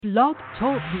Blog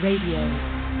Talk Radio.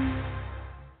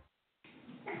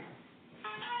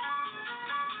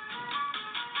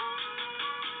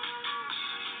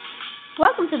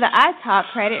 Welcome to the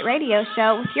ITalkCredit radio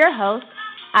show with your host,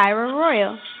 Ira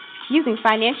Royal, using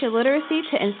financial literacy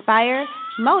to inspire,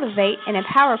 motivate, and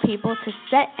empower people to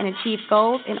set and achieve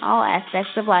goals in all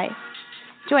aspects of life.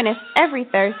 Join us every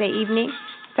Thursday evening,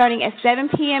 starting at 7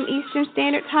 p.m. Eastern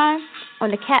Standard Time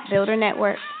on the Cat Builder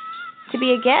Network. To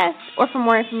be a guest or for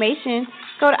more information,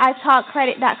 go to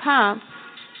ITalkCredit.com.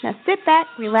 Now sit back,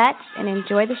 relax, and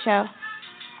enjoy the show.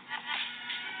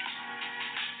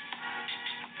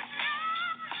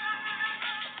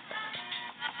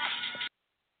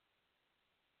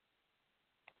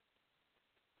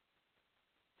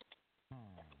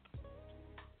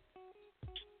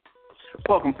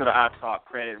 Welcome to the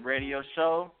ITalkCredit radio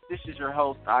show. This is your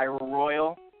host, Ira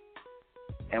Royal.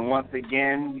 And once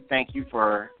again, we thank you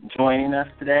for joining us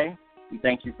today. We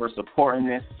thank you for supporting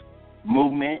this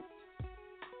movement.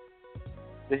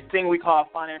 This thing we call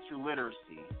financial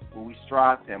literacy, where we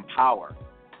strive to empower,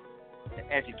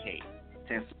 to educate,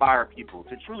 to inspire people,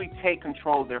 to truly take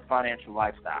control of their financial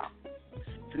lifestyle.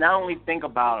 To not only think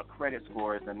about a credit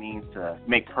score as a means to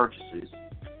make purchases,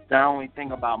 to not only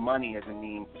think about money as a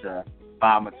means to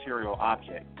buy a material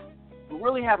object, but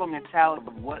really have a mentality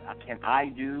of what can I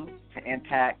do to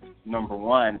impact, number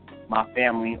one, my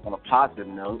family on a positive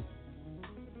note,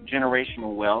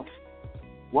 generational wealth.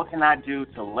 What can I do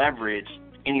to leverage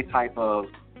any type of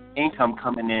income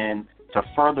coming in to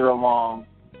further along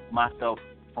myself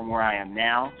from where I am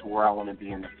now to where I want to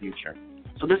be in the future?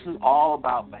 So this is all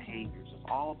about behaviors. It's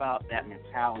all about that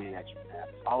mentality that you have.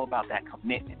 It's all about that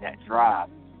commitment, that drive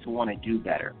to want to do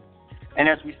better. And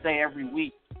as we say every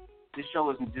week, this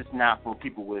show isn't just not for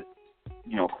people with,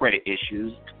 credit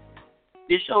issues.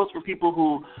 This show is for people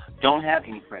who don't have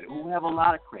any credit, who have a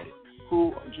lot of credit,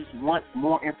 who just want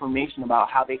more information about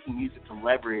how they can use it to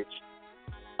leverage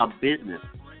a business,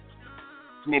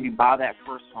 to maybe buy that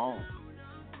first home,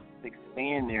 to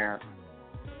expand their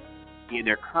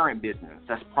current business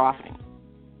that's profiting.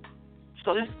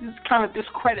 So this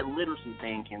credit literacy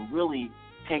thing can really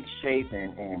take shape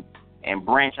and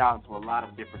branch out into a lot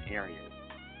of different areas.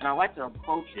 And I like to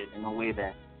approach it in a way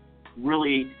that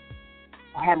really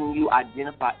having you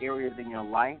identify areas in your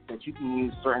life that you can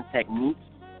use certain techniques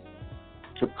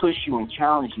to push you and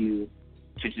challenge you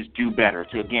to just do better,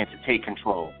 to take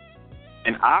control.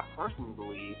 And I personally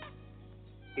believe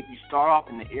if you start off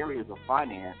in the areas of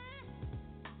finance,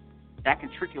 that can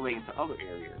triculate into other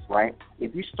areas, right?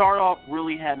 If you start off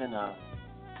really having a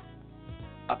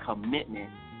commitment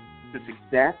to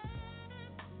success,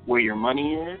 where your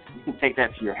money is, you can take that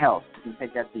to your health. You can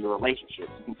take that to your relationships.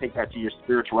 You can take that to your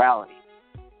spirituality.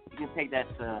 You can take that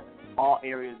to all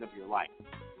areas of your life.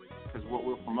 Because what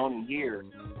we're promoting here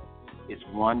is,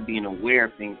 one, being aware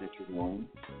of things that you're doing.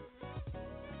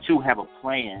 Two, have a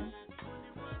plan.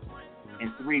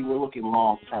 And three, we're looking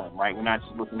long term, right? We're not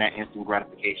just looking at instant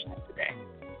gratification of today.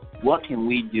 What can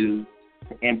we do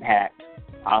to impact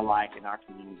our life and our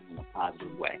community in a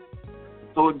positive way?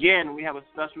 So again, we have a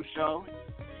special show.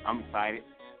 I'm excited.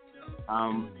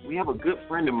 We have a good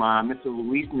friend of mine, Mr.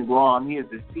 Negron. He is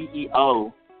the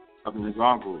CEO of the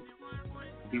Negron Group.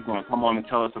 He's going to come on and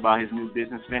tell us about his new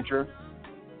business venture,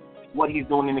 what he's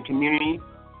doing in the community,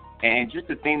 and just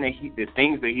the things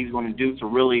that he's going to do to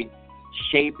really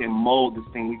shape and mold this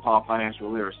thing we call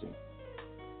financial literacy.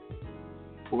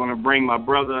 We're going to bring my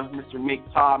brother,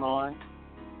 Mr. Todd, on.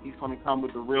 He's going to come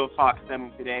with the Real Talk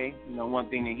segment today.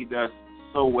 One thing that he does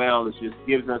so well is just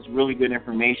gives us really good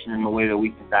information in the way that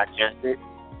we can digest it,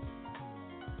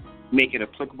 make it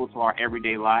applicable to our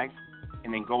everyday life,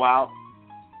 and then go out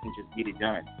and just get it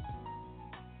done.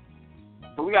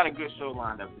 So we got a good show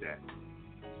lined up today.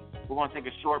 We're going to take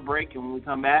a short break, and when we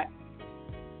come back,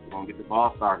 we're going to get the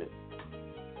ball started.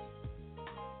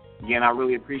 Again, I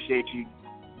really appreciate you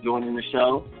joining the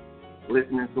show,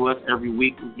 listening to us every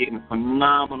week. We're getting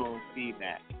phenomenal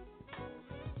feedback.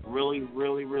 Really,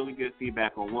 really, really good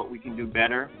feedback on what we can do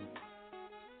better,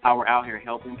 how we're out here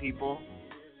helping people.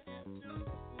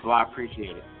 So I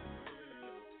appreciate it.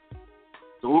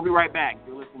 So we'll be right back.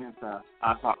 You're listening to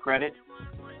ITalkCredit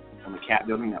on the Cat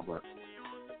Builder Network.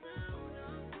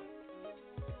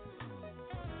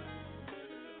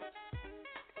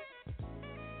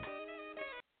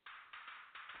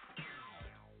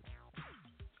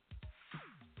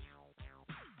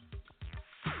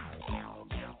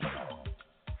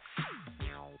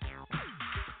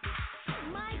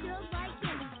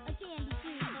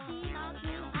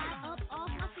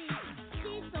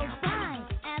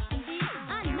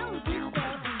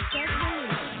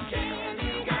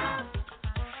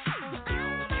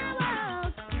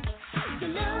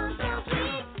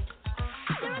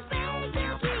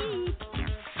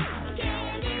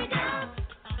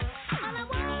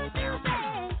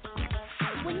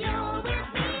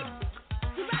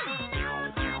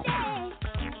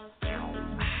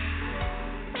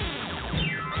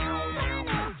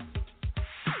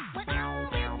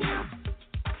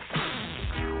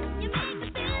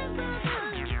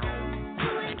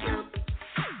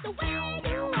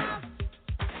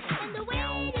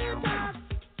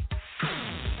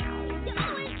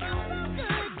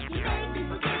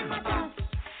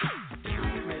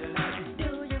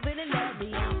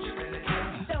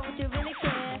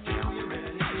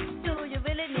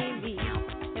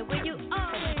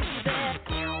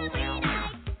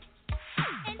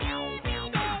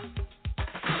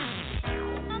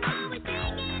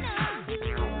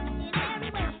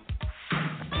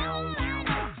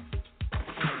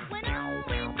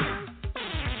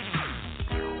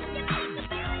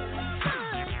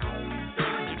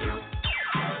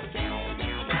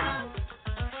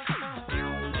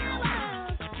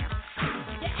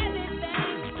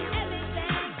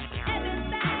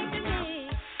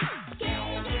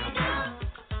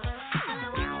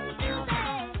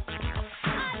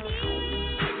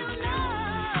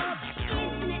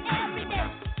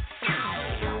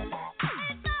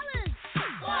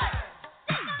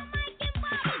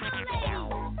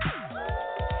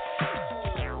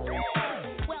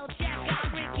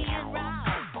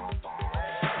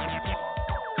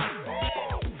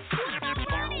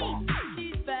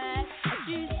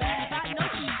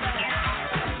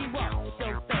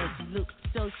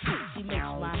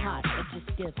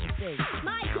 care to say.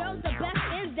 My girl's the best,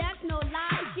 and that's no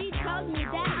lie. She tells me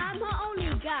that I'm her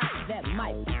only guy. That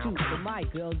might be true, but my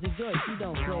girl's a joy. She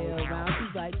don't play around,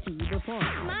 she's right to the point.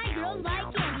 My girl's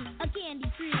like candy, a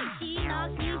candy tree. She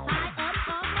knocks me high up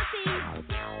off my feet. Oh,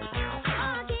 candy. She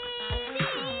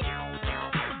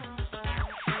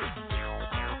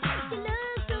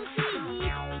looks so sweet.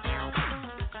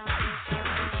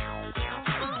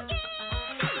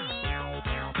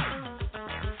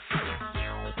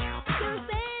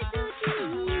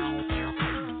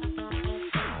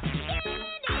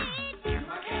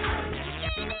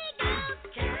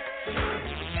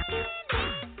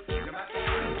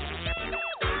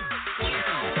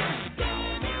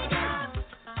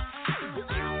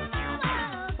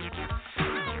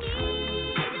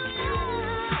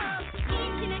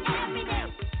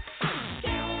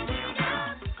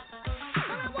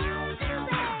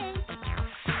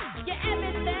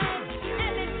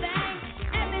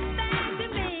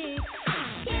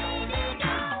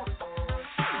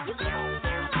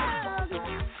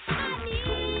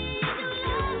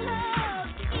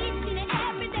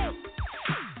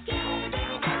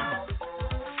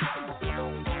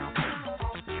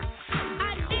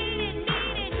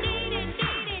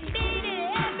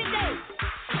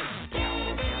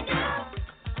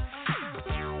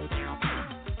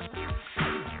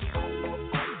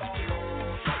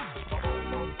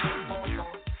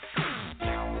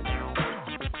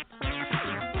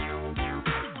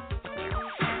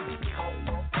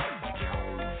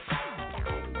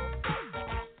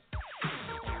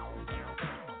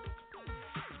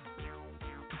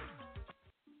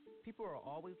 People are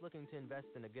always looking to invest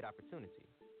in a good opportunity.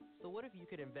 So what if you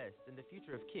could invest in the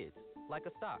future of kids, like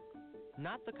a stock?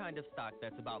 Not the kind of stock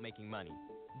that's about making money,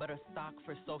 but a stock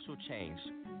for social change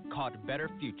called Better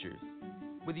Futures.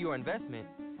 With your investment,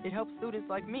 it helps students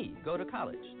like me go to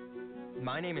college.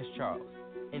 My name is Charles,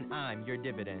 and I'm your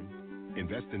dividend.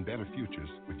 Invest in better futures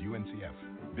with UNCF.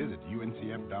 Visit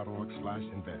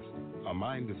uncf.org/invest. A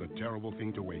mind is a terrible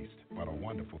thing to waste, but a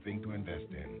wonderful thing to invest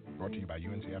in. Brought to you by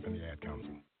UNCF and the Ad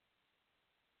Council.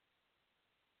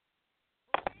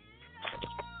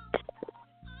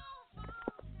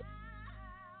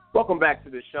 Welcome back to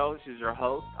the show. This is your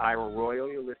host, Ira Royal.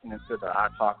 You're listening to the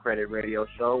ITalkCredit radio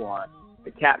show on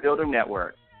the Cap Builder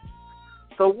Network.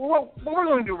 So what we're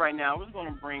going to do right now, we're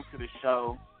going to bring to the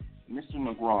show Mr.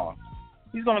 Negron.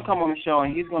 He's going to come on the show,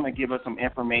 and he's going to give us some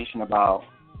information about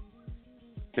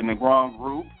the Negron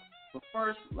group. But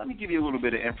first, let me give you a little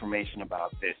bit of information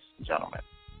about this gentleman.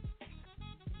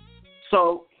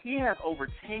 So he has over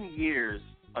 10 years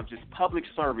of just public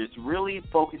service, really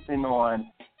focusing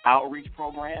on outreach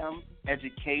programs,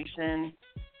 education,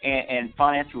 and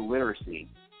financial literacy.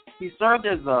 He served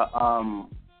as a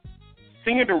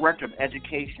Senior Director of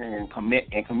Education and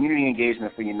Community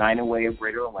Engagement for United Way of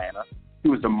Greater Atlanta. He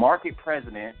was the Market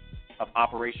President of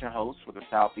Operation Host for the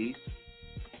Southeast.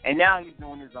 And now he's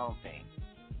doing his own thing,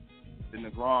 the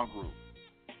Negron Group.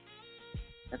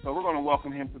 And so we're going to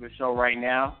welcome him to the show right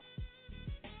now.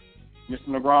 Mr.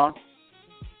 Negron,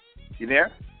 you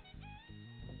there?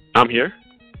 I'm here.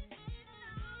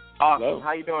 Awesome. Hello.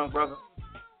 How you doing, brother?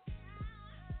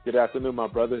 Good afternoon, my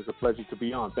brother. It's a pleasure to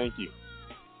be on. Thank you.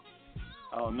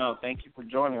 Oh, no, thank you for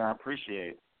joining. I appreciate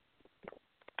it.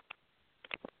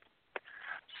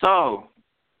 So,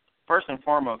 first and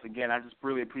foremost, again, I just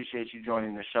really appreciate you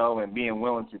joining the show and being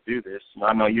willing to do this.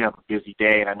 I know you have a busy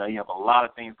day, and I know you have a lot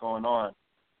of things going on.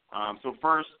 So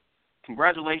first,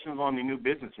 congratulations on the new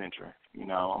business venture.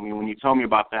 When you told me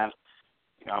about that,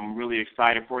 I'm really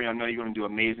excited for you. I know you're going to do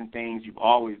amazing things. You've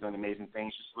always done amazing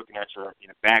things. Just looking at your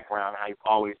background, how you've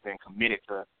always been committed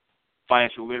to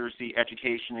financial literacy,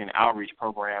 education, and outreach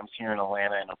programs here in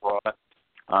Atlanta and abroad.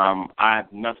 I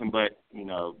have nothing but,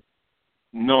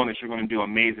 knowing that you're going to do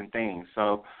amazing things.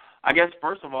 So I guess,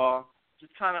 first of all,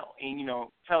 just kind of,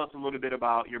 tell us a little bit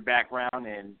about your background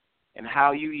and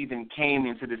how you even came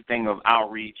into this thing of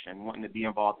outreach and wanting to be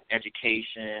involved in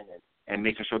education and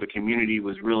making sure the community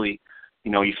was really,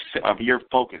 of your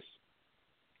focus.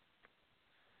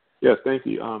 Yes, thank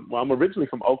you. Well, I'm originally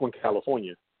from Oakland,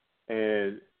 California,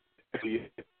 and the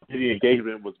community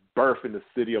engagement was birthed in the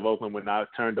city of Oakland when I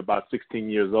turned about 16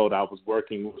 years old. I was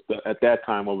working with at that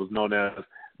time what was known as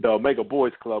the Omega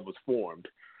Boys Club was formed,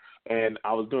 and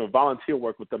I was doing volunteer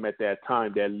work with them at that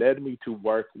time. That led me to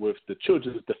work with the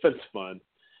Children's Defense Fund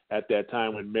at that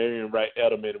time when Marion Wright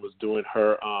Edelman was doing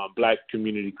her Black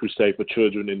Community Crusade for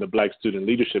Children in the Black Student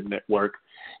Leadership Network.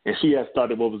 And she had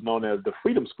started what was known as the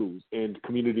Freedom Schools in the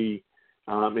community,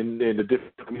 in the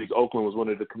different communities. Oakland was one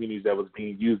of the communities that was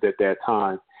being used at that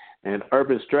time. And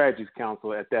Urban Strategies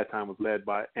Council at that time was led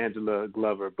by Angela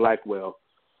Glover Blackwell,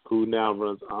 who now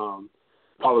runs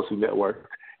Policy Network.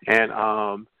 And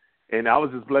I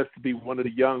was just blessed to be one of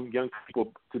the young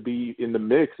people to be in the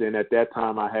mix. And at that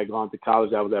time, I had gone to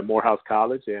college. I was at Morehouse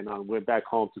College, and I went back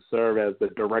home to serve as the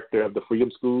director of the Freedom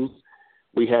Schools.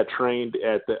 We had trained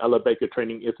at the Ella Baker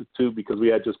Training Institute because we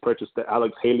had just purchased the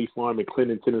Alex Haley Farm in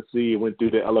Clinton, Tennessee, and went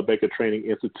through the Ella Baker Training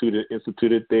Institute and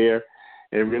instituted there,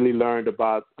 and really learned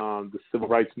about the civil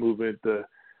rights movement, the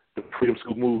Freedom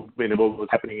School movement, and what was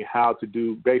happening, and how to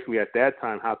do, basically at that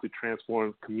time, how to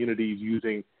transform communities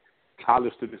using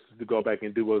college students to go back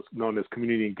and do what's known as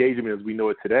community engagement as we know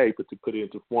it today, but to put it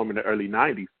into form in the early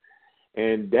 90s.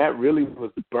 And that really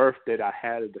was the birth that I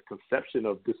had of the conception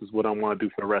of this is what I want to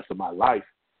do for the rest of my life.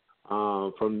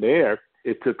 From there,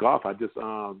 it took off. I just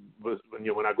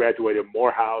when I graduated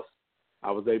Morehouse,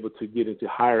 I was able to get into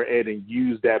higher ed and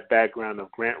use that background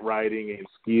of grant writing and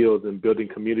skills and building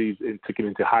communities and took it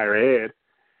into higher ed,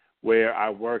 where I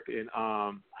worked in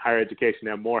higher education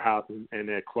at Morehouse and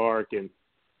at Clark and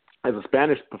as a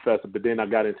Spanish professor, but then I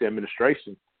got into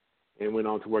administration and went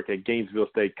on to work at Gainesville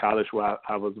State College, where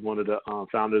I was one of the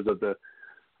founders of the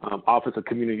Office of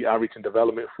Community Outreach and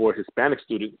Development for Hispanic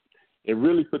students, and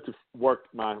really put to work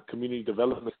my community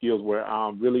development skills where I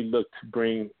really looked to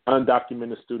bring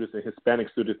undocumented students and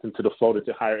Hispanic students into the fold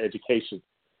into higher education.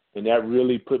 And that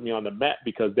really put me on the map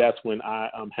because that's when I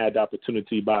had the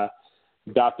opportunity by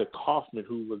Dr. Kaufman,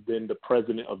 who was then the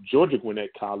president of Georgia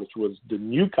Gwinnett College, was the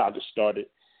new college started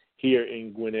here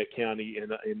in Gwinnett County,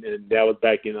 and that was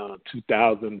back in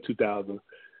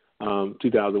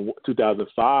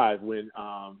 2005 when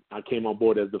I came on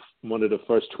board as one of the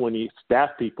first 20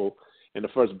 staff people and the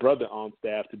first brother on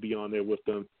staff to be on there with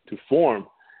them to form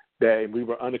that. And we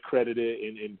were unaccredited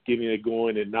and getting it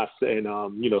going and not saying,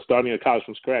 starting a college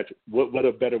from scratch. What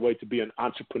a better way to be an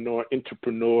entrepreneur,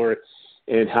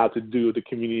 and how to do the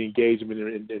community engagement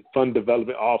and fund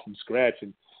development all from scratch.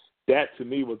 And that to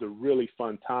me was a really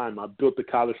fun time. I built the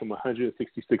college from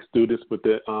 166 students with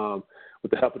the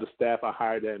help of the staff. I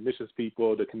hired the admissions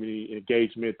people, the community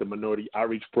engagement, the minority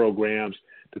outreach programs,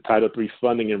 the Title III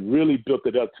funding, and really built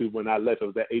it up to when I left, it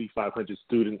was at 8,500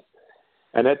 students.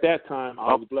 And at that time,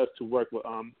 I was blessed to work with.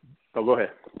 Go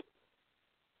ahead.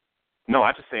 No,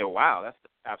 I just say, wow, that's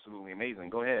absolutely amazing.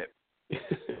 Go ahead.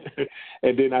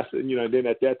 And then then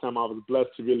at that time I was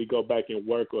blessed to really go back and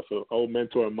work with an old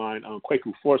mentor of mine,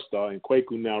 Kwaku Forstar, and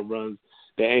Kwaku now runs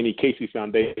the Annie Casey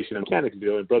Foundation in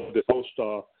Mechanicsville. And Brother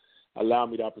Forstar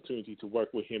allowed me the opportunity to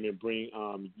work with him and bring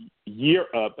Year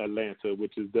Up Atlanta,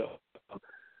 which is the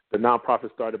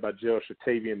nonprofit started by Gerald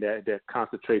Shatavian that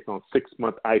concentrates on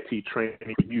 6-month IT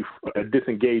training for youth,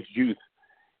 disengaged youth,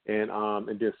 and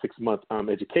then 6-month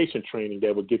education training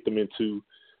that would get them into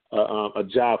a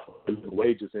job for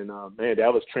wages. And man,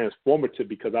 that was transformative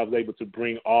because I was able to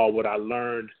bring all what I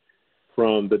learned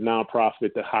from the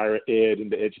nonprofit, the higher ed, and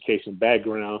the education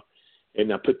background,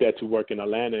 and I put that to work in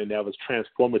Atlanta, and that was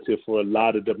transformative for a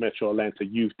lot of the Metro Atlanta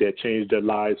youth that changed their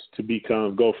lives to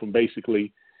go from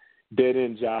basically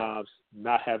dead-end jobs,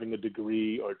 not having a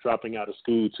degree or dropping out of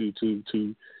school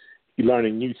to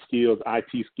learning new skills,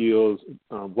 IT skills,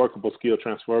 workable skills,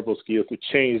 transferable skills to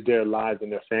change their lives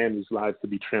and their families' lives to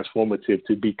be transformative,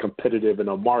 to be competitive in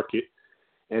a market.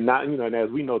 And not, and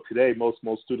as we know today, most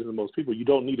students and most people, you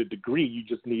don't need a degree. You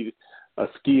just need a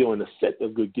skill and a set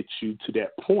that will get you to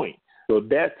that point. So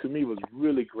that to me was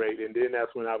really great. And then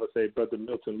that's when I would say Brother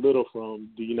Milton Little from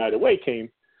the United Way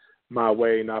came my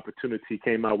way, and opportunity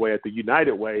came my way at the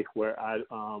United Way, where I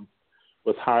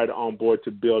was hired on board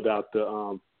to build out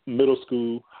the middle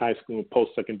school, high school, and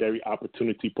post-secondary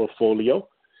opportunity portfolio,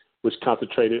 which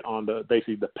concentrated on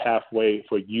basically the pathway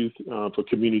for youth, for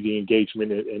community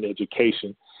engagement and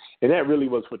education. And that really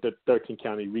was for the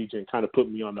 13-county region, kind of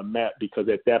put me on the map because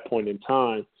at that point in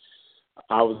time,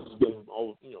 I was getting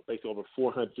basically over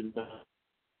 400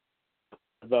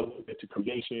 development to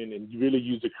creation and really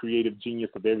use the creative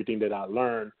genius of everything that I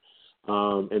learned.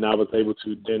 And I was able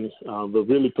to then, what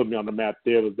really put me on the map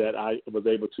there was that I was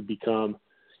able to become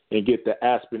and get the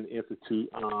Aspen Institute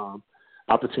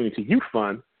Opportunity Youth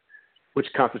Fund, which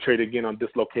concentrated again on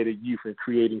dislocated youth and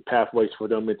creating pathways for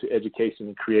them into education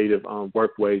and creative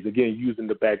workways. Again, using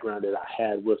the background that I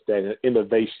had with that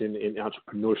innovation in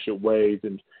entrepreneurship ways,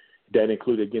 and that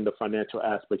included again the financial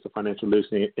aspects of financial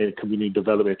literacy and community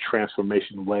development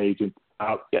transformation ways, and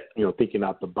thinking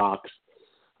out the box.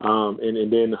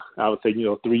 And then I would say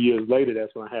 3 years later,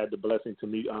 that's when I had the blessing to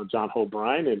meet John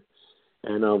O'Brien, and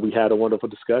we had a wonderful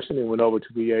discussion and went over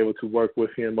to be able to work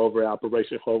with him over at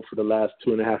Operation Hope for the last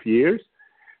 2.5 years.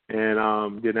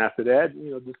 And then after that,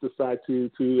 just decided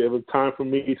to it was time for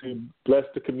me to bless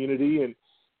the community and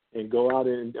and go out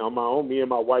and on my own, me and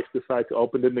my wife decided to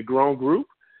open the Negron group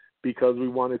because we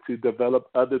wanted to develop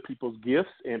other people's gifts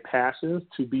and passions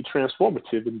to be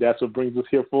transformative. And that's what brings us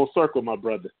here full circle, my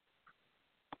brother.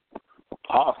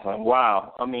 Awesome.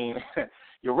 Wow. I mean,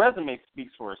 your resume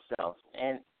speaks for itself.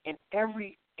 And in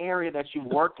every area that you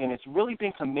work in, it's really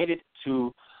been committed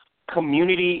to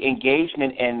community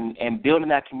engagement and building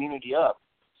that community up.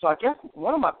 So I guess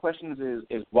one of my questions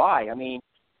is why? I mean,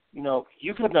 you know,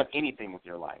 you could have done anything with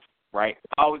your life, right?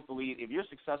 I always believe if you're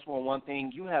successful in one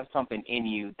thing, you have something in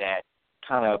you that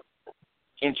kind of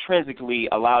intrinsically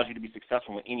allows you to be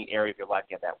successful in any area of your life.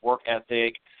 You have that work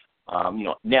ethic, you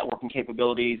know, networking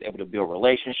capabilities, able to build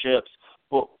relationships.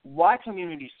 But why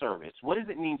community service? What does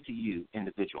it mean to you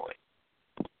individually?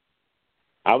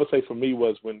 I would say for me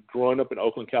was when growing up in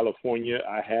Oakland, California,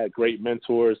 I had great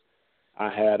mentors. I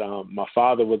had my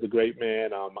father was a great man.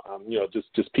 You know,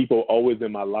 just people always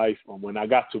in my life. When I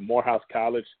got to Morehouse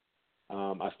College,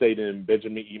 I stayed in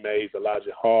Benjamin E. Mays,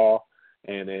 Elijah Hall,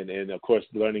 and of course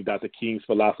learning Dr. King's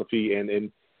philosophy.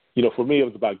 And you know, for me it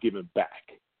was about giving back.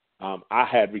 I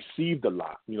had received a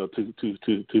lot. You know,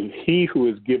 to he who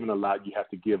is given a lot, you have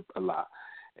to give a lot.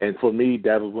 And for me,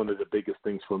 that was one of the biggest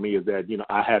things for me is that, you know,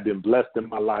 I had been blessed in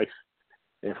my life.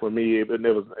 And for me, you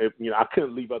know, I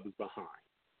couldn't leave others behind.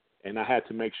 And I had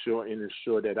to make sure and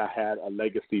ensure that I had a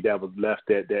legacy that was left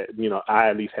that, you know, I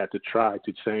at least had to try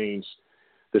to change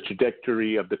the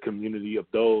trajectory of the community of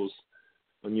those,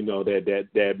 you know,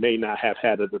 that may not have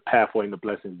had the pathway and the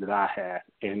blessings that I had.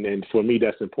 And for me,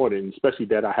 that's important, especially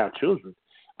that I have children.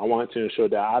 I wanted to ensure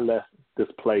that I left this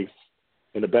place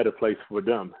in a better place for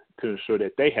them, to ensure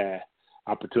that they had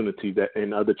opportunities that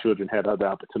and other children had other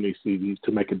opportunities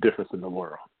to make a difference in the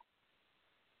world.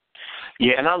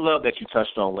 Yeah, and I love that you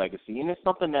touched on legacy. And it's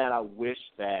something that I wish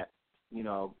that, you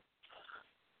know,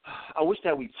 I wish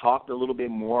that we talked a little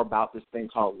bit more about this thing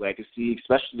called legacy,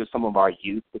 especially to some of our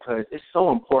youth, because it's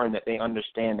so important that they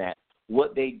understand that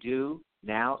what they do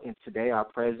now and today, our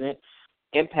present,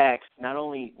 impacts not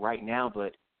only right now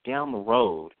but down the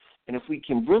road. And if we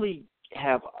can really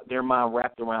have their mind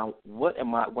wrapped around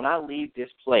when I leave this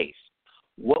place,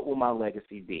 what will my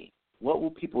legacy be? What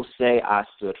will people say I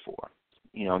stood for?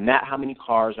 You know, not how many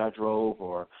cars I drove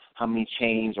or how many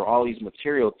chains or all these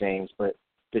material things, but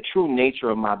the true nature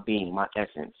of my being, my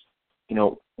essence. You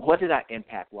know, what did I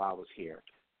impact while I was here?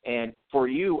 And for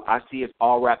you, I see it's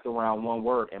all wrapped around one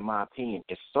word, in my opinion,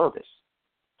 it's service.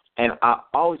 And I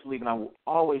always believe, and I will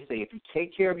always say, if you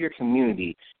take care of your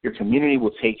community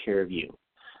will take care of you.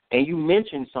 And you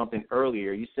mentioned something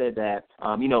earlier. You said that,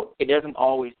 you know, it doesn't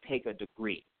always take a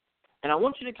degree. And I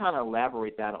want you to kind of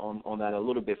elaborate that on that a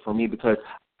little bit for me, because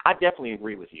I definitely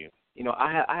agree with you. You know,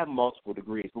 I have multiple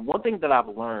degrees. But one thing that I've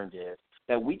learned is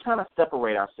that we kind of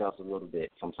separate ourselves a little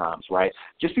bit sometimes, right?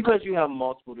 Just because you have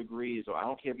multiple degrees, or I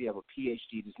don't care if you have a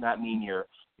PhD, does not mean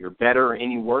you're better or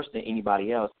any worse than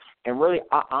anybody else. And really,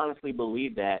 I honestly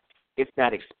believe that it's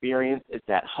that experience, it's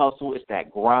that hustle, it's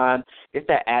that grind, it's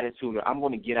that attitude that I'm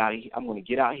going to get out here, I'm going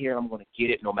to get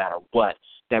it no matter what,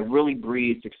 that really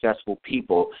breeds successful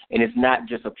people. And it's not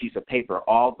just a piece of paper.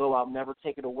 Although I'll never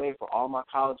take it away for all my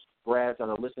college grads that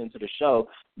are listening to the show,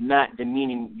 not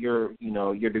demeaning your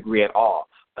degree at all.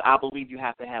 But I believe you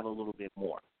have to have a little bit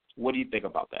more. What do you think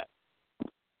about that?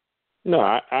 No,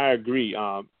 I agree.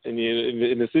 And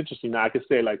it's interesting. Now, I can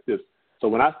say it like this. So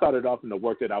when I started off in the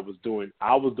work that I was doing,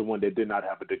 I was the one that did not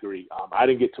have a degree. I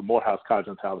didn't get to Morehouse College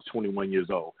until I was 21 years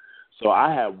old. So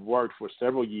I had worked for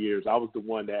several years. I was the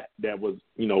one that was,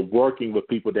 you know, working with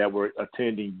people that were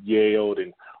attending Yale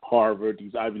and Harvard,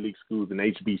 these Ivy League schools and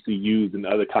HBCUs and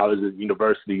other colleges and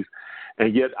universities.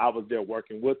 And yet I was there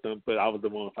working with them, but I was the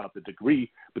one without the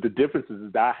degree. But the difference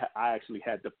is that I actually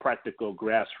had the practical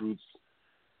grassroots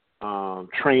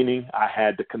training. I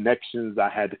had the connections. I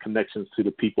had the connections to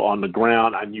the people on the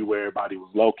ground. I knew where everybody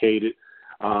was located.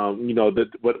 You know,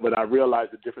 what I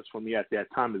realized the difference for me at that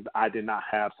time is I did not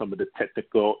have some of the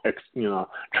technical,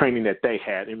 training that they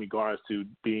had in regards to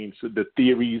being the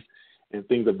theories and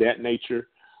things of that nature.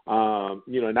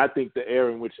 You know, and I think the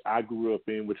era in which I grew up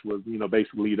in, which was, you know,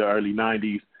 basically the early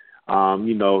 90s,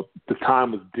 you know, the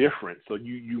time was different. So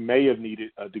you may have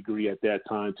needed a degree at that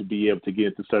time to be able to get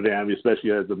into certain areas,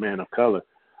 especially as a man of color.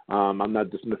 I'm not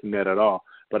dismissing that at all.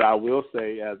 But I will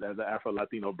say as an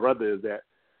Afro-Latino brother is that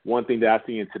one thing that I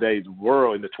see in today's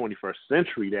world, in the 21st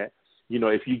century, that, you know,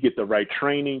 if you get the right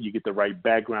training, you get the right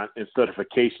background and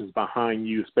certifications behind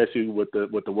you, especially with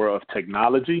the world of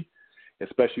technology,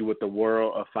 especially with the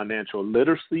world of financial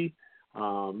literacy,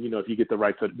 you know, if you get the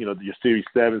right, you know, your Series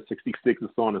 7, 66, and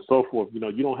so on and so forth, you know,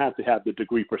 you don't have to have the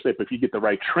degree per se, but if you get the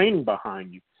right training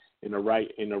behind you and the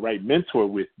right mentor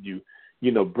with you,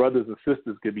 brothers and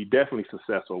sisters could be definitely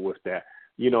successful with that.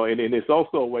 And it's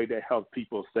also a way that helps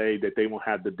people say that they won't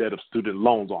have the debt of student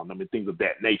loans on them and things of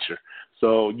that nature.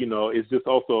 So, it's just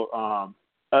also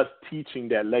us teaching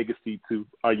that legacy to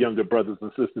our younger brothers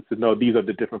and sisters to know these are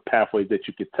the different pathways that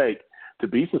you could take to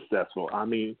be successful. I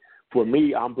mean, for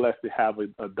me, I'm blessed to have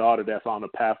a daughter that's on a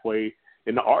pathway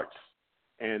in the arts.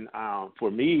 And for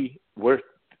me, we're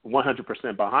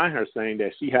 100% behind her, saying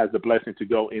that she has the blessing to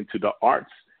go into the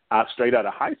arts straight out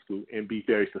of high school and be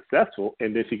very successful,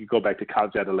 and then she could go back to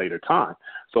college at a later time.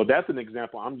 So that's an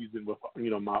example I'm using with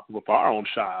with our own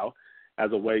child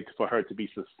as a way for her to be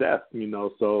success.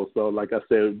 So like I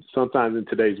said, sometimes in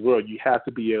today's world, you have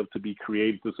to be able to be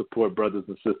creative to support brothers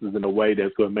and sisters in a way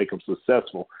that's going to make them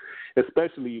successful,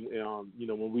 especially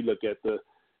when we look at the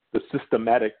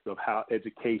systematics of how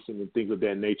education and things of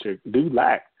that nature do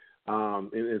lack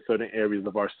in certain areas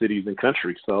of our cities and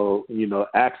countries. So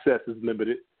access is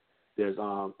limited. There's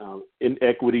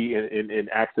inequity in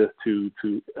access to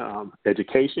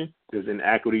education. There's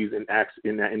inequities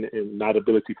in not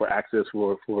ability for access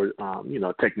for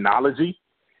technology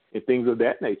and things of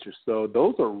that nature. So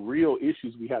those are real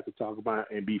issues we have to talk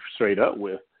about and be straight up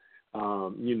with.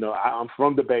 I'm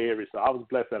from the Bay Area, so I was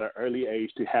blessed at an early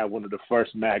age to have one of the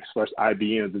first Macs, first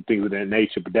IBMs and things of that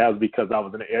nature. But that was because I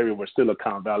was in an area where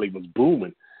Silicon Valley was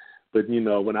booming. But,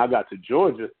 when I got to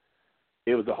Georgia,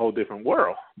 it was a whole different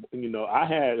world. I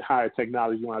had higher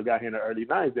technology when I got here in the early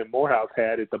 90s than Morehouse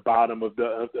had at the bottom of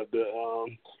the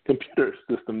computer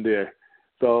system there.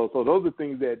 So those are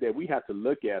things that we have to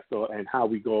look at, and how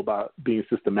we go about being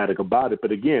systematic about it.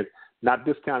 But again, not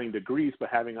discounting degrees, but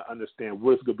having to understand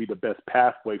what's going to be the best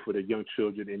pathway for the young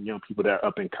children and young people that are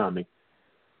up and coming.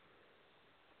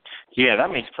 Yeah,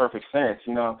 that makes perfect sense,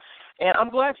 And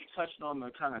I'm glad you touched on the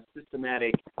kind of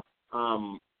systematic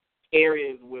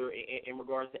areas where, in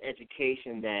regards to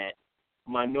education, that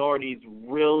minorities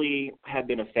really have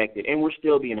been affected, and we're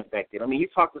still being affected. I mean, you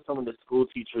talk to some of the school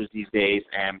teachers these days,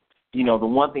 and, the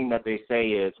one thing that they say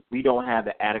is we don't have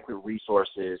the adequate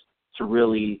resources to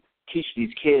really teach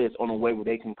these kids on a way where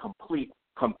they can compete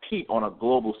on a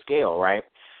global scale, right?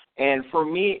 And for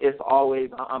me, it's always,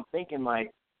 I'm thinking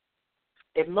like,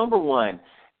 if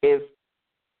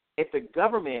the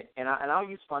government, and I'll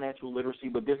use financial literacy,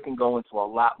 but this can go into a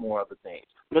lot more other things.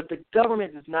 But if the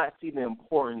government does not see the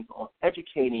importance of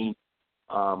educating,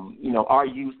 our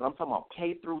youth, I'm talking about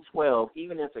K through 12,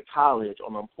 even into college,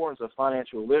 on the importance of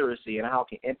financial literacy and how it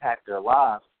can impact their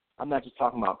lives. I'm not just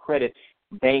talking about credit,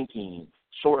 banking,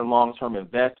 short and long-term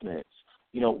investments,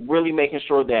 really making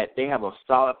sure that they have a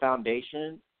solid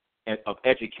foundation of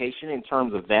education in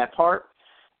terms of that part.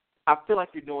 I feel like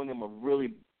you're doing them a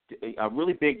really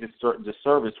big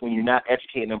disservice when you're not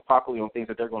educating them properly on things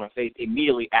that they're going to face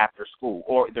immediately after school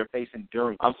or they're facing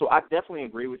during. So I definitely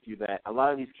agree with you that a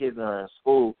lot of these kids that are in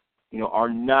school, are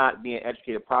not being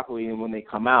educated properly, and when they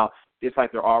come out, it's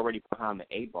like they're already behind the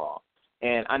eight ball.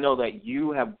 And I know that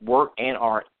you have worked and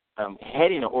are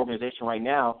heading an organization right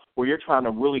now where you're trying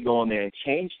to really go in there and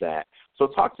change that. So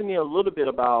talk to me a little bit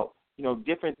about,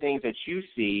 different things that you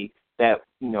see that,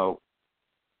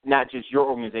 not just your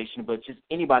organization, but just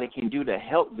anybody can do to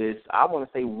help this, I want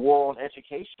to say, war on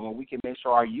education, where we can make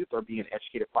sure our youth are being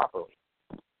educated properly.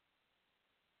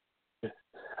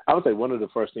 I would say one of the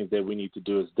first things that we need to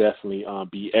do is definitely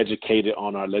be educated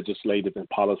on our legislative and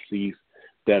policies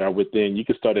that are within. You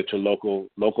can start at your local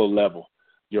level,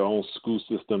 your own school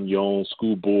system, your own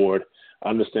school board,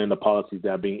 understand the policies that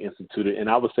are being instituted. And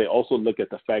I would say also look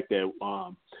at the fact that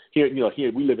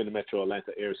here we live in the metro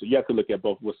Atlanta area, so you have to look at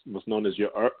both what's known as your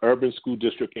urban school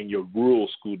district and your rural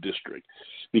school district,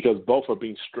 because both are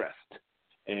being stressed.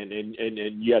 And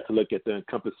you have to look at the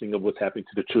encompassing of what's happening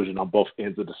to the children on both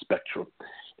ends of the spectrum.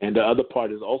 And the other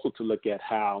part is also to look at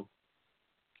how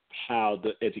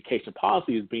the education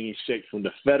policy is being shaped from the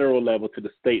federal level to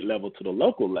the state level to the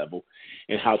local level,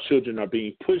 and how children are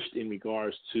being pushed in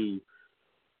regards to,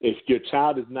 if your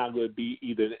child is not going to be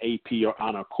either an AP or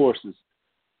honor courses,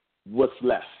 what's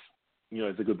left? Is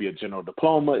it going to be a general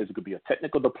diploma? Is it going to be a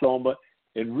technical diploma?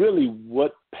 And really,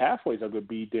 what pathways are going to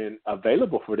be then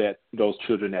available for those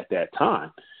children at that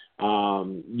time?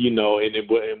 And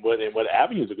what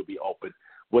avenues are going to be open?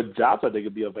 What jobs are they going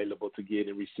to be available to get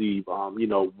and receive?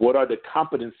 What are the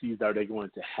competencies are they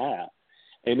going to have?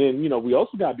 And then, we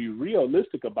also got to be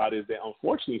realistic about it, is that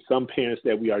unfortunately some parents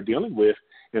that we are dealing with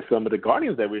and some of the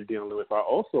guardians that we're dealing with are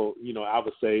also, I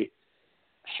would say,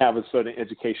 have a certain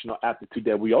educational aptitude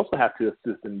that we also have to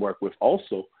assist and work with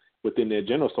also within their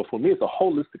general. So for me, it's a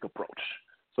holistic approach.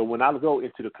 So when I go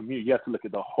into the community, you have to look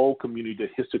at the whole community, the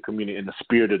history of the community, and the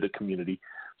spirit of the community.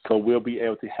 So we'll be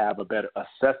able to have a better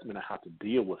assessment of how to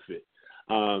deal with it.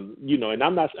 And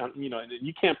I'm not, and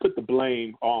you can't put the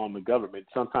blame all on the government.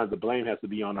 Sometimes the blame has to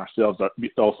be on ourselves,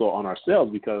 also on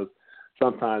ourselves, because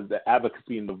sometimes the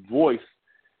advocacy and the voice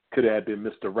could have been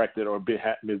misdirected or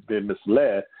been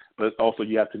misled. But also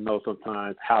you have to know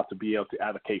sometimes how to be able to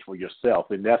advocate for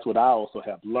yourself, and that's what I also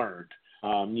have learned.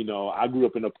 I grew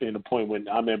up in a point when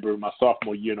I remember my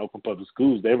sophomore year in Oakland Public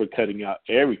Schools, they were cutting out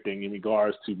everything in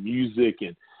regards to music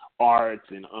and arts,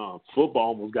 and football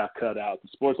almost got cut out. The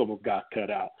sports almost got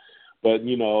cut out. But,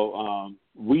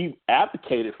 we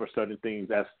advocated for certain things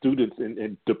as students,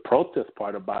 and the protest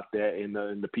part about that in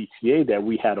the PTA, that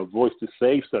we had a voice to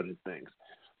say certain things.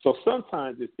 So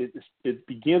sometimes it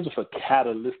begins with a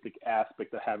catalytic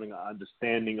aspect of having an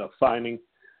understanding of finding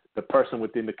the person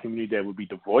within the community that would be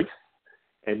the voice,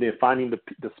 and then finding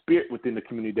the spirit within the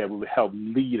community that would help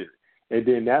lead it. And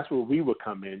then that's where we would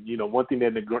come in. One thing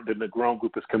that the Negron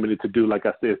group is committed to do, like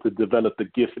I said, is to develop the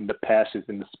gift and the passions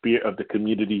and the spirit of the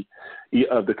community,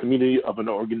 of an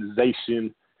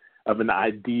organization, of an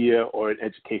idea, or an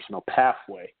educational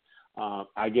pathway.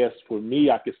 I guess for me,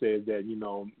 I could say that,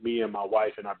 me and my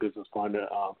wife and our business partner,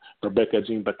 Rebecca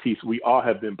Jean Baptiste, we all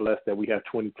have been blessed that we have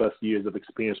 20-plus years of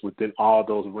experience within all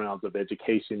those realms of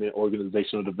education and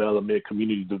organizational development,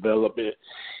 community development.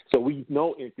 So we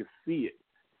know and can see it.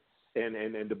 And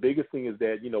the biggest thing is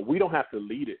that, we don't have to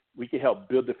lead it. We can help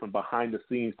build it from behind the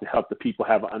scenes to help the people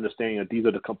have an understanding of these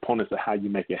are the components of how you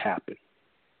make it happen.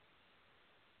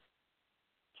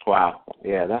 Wow.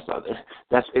 Yeah,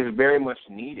 it's very much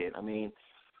needed. I mean,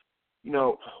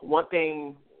 one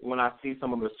thing when I see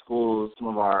some of the schools, some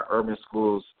of our urban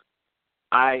schools,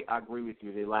 I agree with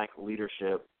you. They lack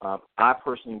leadership. I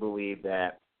personally believe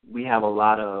that we have a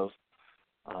lot of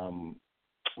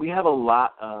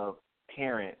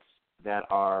parents that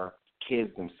are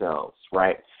kids themselves,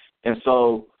 right? And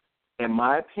so, in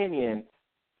my opinion,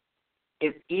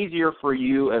 it's easier for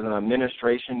you as an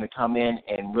administration to come in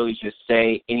and really just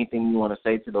say anything you want to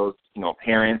say to those,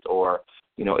 parents, or,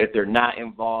 if they're not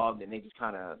involved and they just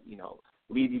kind of,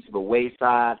 leave you to the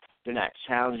wayside, they're not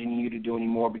challenging you to do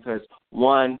anymore because,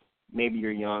 one, maybe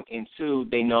you're young, and two,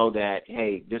 they know that,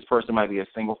 hey, this person might be a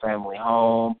single-family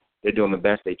home, they're doing the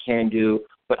best they can do.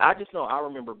 But I just know I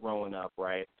remember growing up,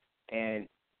 right, and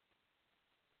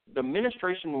the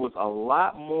administration was a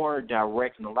lot more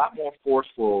direct and a lot more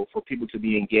forceful for people to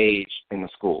be engaged in the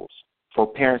schools, for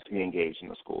parents to be engaged in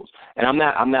the schools. And I'm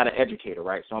not an educator,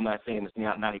 right? So I'm not saying it's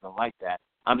not even like that.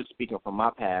 I'm just speaking from my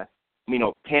past.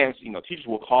 Parents, teachers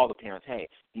will call the parents, hey,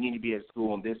 you need to be at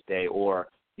school on this day, or,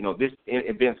 this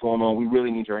event's going on. We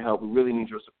really need your help. We really need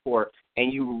your support.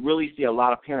 And you really see a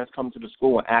lot of parents come to the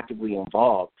school and actively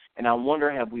involved. And I wonder,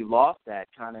 have we lost that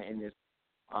kind of in this,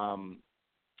 have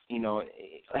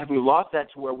we lost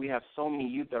that to where we have so many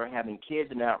youth that are having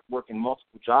kids and are working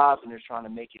multiple jobs and they're trying to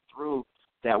make it through,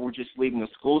 that we're just leaving the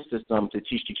school system to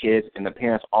teach the kids and the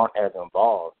parents aren't as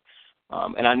involved?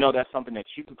 And I know that's something that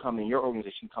you could come in, your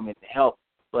organization come in to help.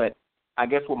 But I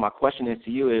guess what my question is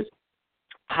to you is,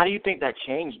 how do you think that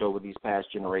changed over these past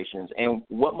generations? And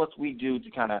what must we do to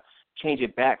kind of change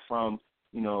it back from,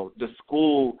 the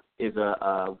school is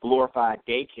a glorified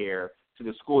daycare to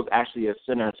the school is actually a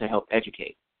center to help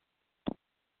educate?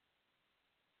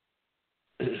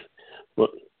 Well,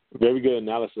 very good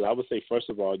analysis. I would say, first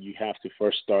of all, you have to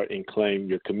first start and claim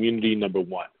your community, number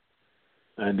one.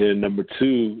 And then number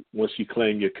two, once you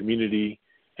claim your community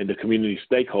and the community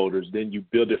stakeholders, then you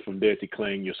build it from there to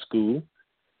claim your school,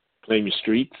 claim your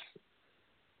streets,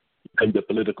 and the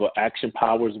political action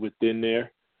powers within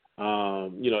there.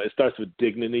 It starts with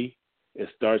dignity. It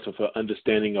starts with an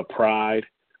understanding of pride.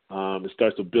 It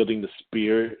starts with building the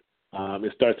spirit.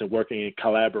 It starts with working in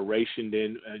collaboration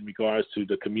then in regards to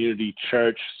the community,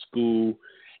 church, school,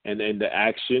 and the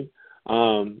action.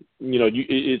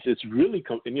 It's really,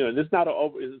 it's not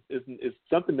it's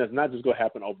something that's not just going to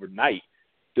happen overnight.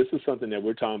 This is something that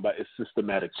we're talking about is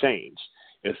systematic change.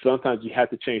 And sometimes you have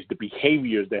to change the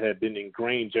behaviors that have been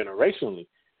ingrained generationally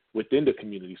within the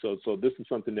community. So this is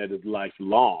something that is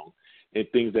lifelong and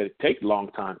things that take a long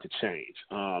time to change.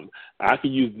 I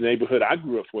can use the neighborhood I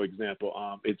grew up, for example.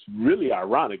 It's really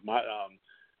ironic.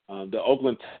 The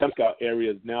Oakland Temple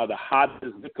area is now the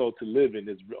hottest zip code to live in.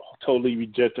 It's totally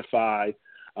gentrified.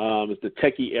 It's the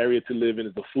techie area to live in.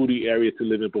 It's the foodie area to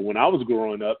live in. But when I was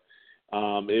growing up,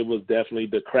 it was definitely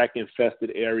the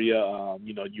crack-infested area.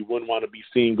 You wouldn't want to be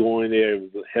seen going there. It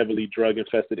was a heavily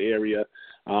drug-infested area.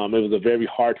 It was a very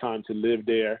hard time to live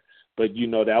there. But,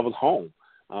 that was home.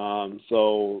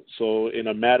 So in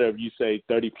a matter of,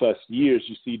 30-plus years,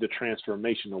 you see the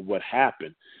transformation of what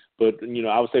happened. But,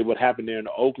 I would say what happened there in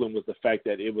Oakland was the fact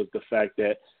that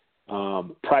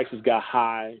Prices got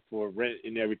high for rent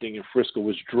and everything in Frisco,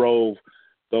 which drove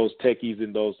those techies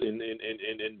and those and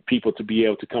people to be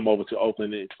able to come over to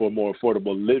Oakland for more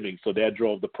affordable living. So that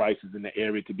drove the prices in the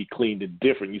area to be cleaned and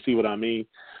different. You see what I mean?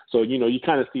 So, you know, you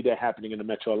kind of see that happening in the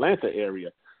Metro Atlanta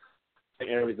area. The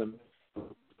areas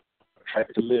try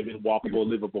to live in walkable,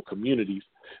 livable communities.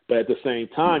 But at the same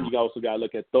time, you also got to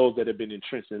look at those that have been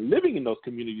entrenched and living in those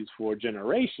communities for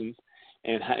generations,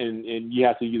 and you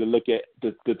have to either look at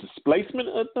the displacement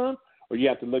of them, or you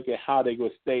have to look at how they will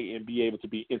stay and be able to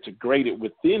be integrated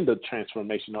within the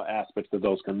transformational aspects of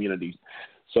those communities.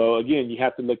 So, again, you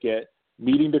have to look at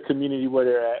meeting the community where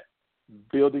they're at,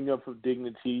 building up for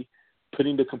dignity,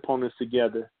 putting the components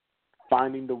together,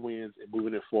 finding the wins, and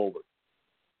moving it forward.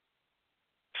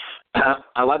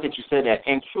 I like that you said that,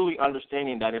 and truly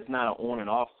understanding that it's not an on and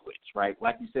off switch, right?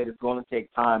 Like you said, it's going to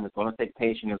take time, it's going to take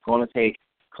patience, it's going to take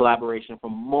collaboration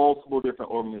from multiple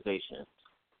different organizations.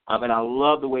 And I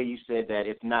love the way you said that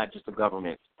it's not just a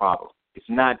government problem.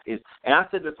 And I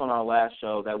said this on our last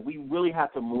show, that we really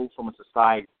have to move from a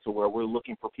society to where we're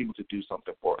looking for people to do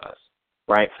something for us,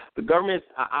 right? The government,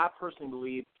 I personally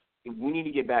believe we need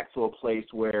to get back to a place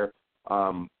where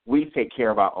we take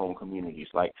care of our own communities.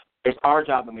 Like, it's our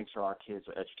job to make sure our kids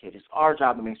are educated. It's our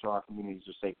job to make sure our communities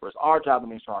are safer. It's our job to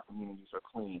make sure our communities are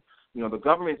clean. You know, the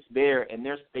government's there, and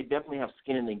they definitely have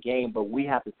skin in the game, but we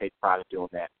have to take pride in doing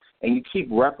that. And you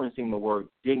keep referencing the word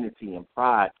dignity and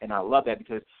pride, and I love that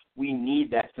because we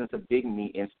need that sense of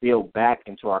dignity instilled back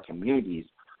into our communities.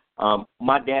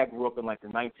 My dad grew up in, like, the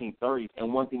 1930s,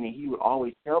 and one thing that he would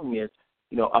always tell me is,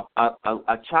 you know,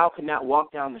 a child could not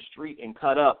walk down the street and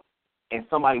cut up, and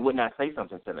somebody would not say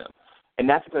something to them. And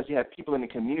that's because you have people in the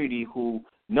community who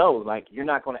know, like, you're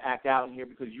not going to act out in here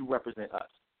because you represent us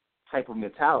type of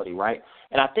mentality, right?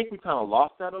 And I think we kind of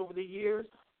lost that over the years,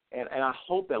 and I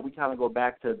hope that we kind of go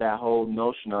back to that whole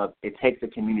notion of it takes a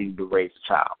community to raise a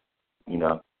child, you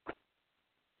know?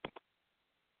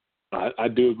 I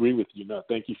do agree with you. No,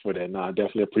 thank you for that. No, I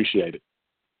definitely appreciate it.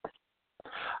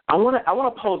 I want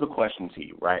to pose a question to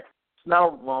you, right? It's not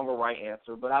a wrong or right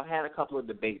answer, but I've had a couple of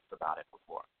debates about it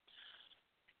before.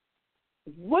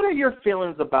 What are your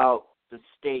feelings about the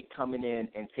state coming in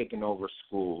and taking over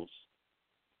schools?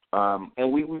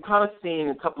 And we've kind of seen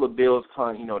a couple of bills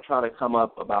try to come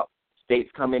up about states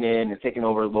coming in and taking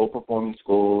over low-performing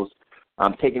schools,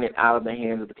 taking it out of the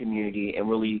hands of the community, and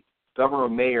really governor or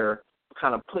mayor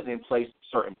kind of putting in place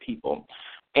certain people.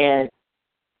 And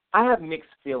I have mixed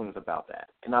feelings about that.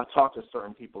 And I've talked to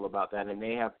certain people about that, and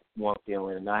they have one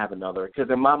feeling and I have another.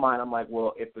 Because in my mind, I'm like,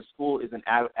 well, if the school isn't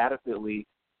adequately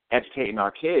educating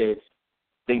our kids,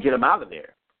 then get them out of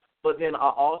there. But then I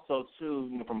also, too,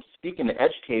 you know, from speaking to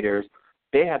educators,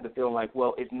 they have the feeling like,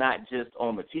 well, it's not just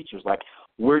on the teachers. Like,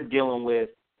 we're dealing with,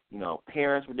 you know,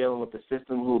 parents, we're dealing with the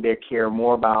system who they care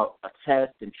more about a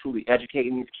test than truly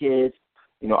educating these kids.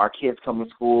 You know, our kids come to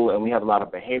school and we have a lot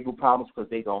of behavioral problems because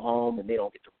they go home and they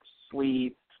don't get to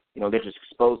sleep. You know, they're just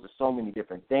exposed to so many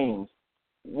different things.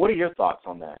 What are your thoughts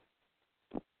on that?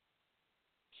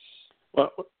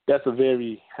 Well, that's a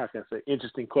very,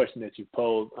 interesting question that you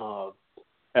posed.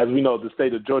 As we know, the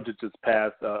state of Georgia just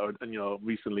passed,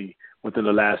 recently, within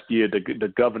the last year,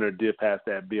 the governor did pass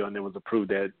that bill, and it was approved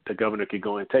that the governor could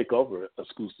go and take over a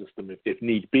school system if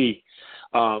need be.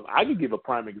 I could give a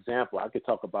prime example. I could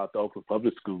talk about the Oakland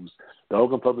Public Schools. The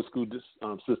Oakland Public School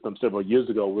system several years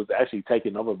ago was actually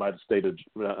taken over by the state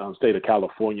of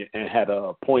California and had an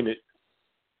appointed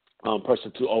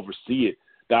person to oversee it.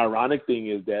 The ironic thing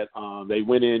is that they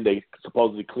went in, they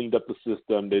supposedly cleaned up the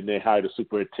system, then they hired a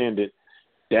superintendent.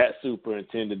 That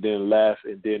superintendent then left,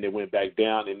 and then it went back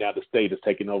down, and now the state is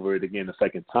taking over it again the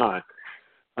second time.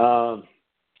 I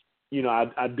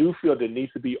do feel there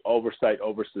needs to be oversight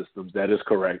over systems. That is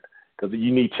correct, because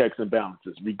you need checks and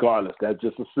balances regardless. That's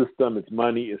just a system. It's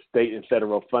money. It's state and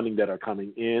federal funding that are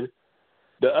coming in.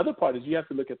 The other part is you have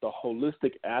to look at the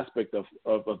holistic aspect of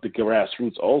the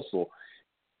grassroots also.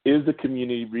 Is the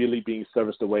community really being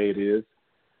serviced the way it is?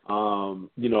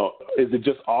 Is it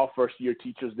just all first-year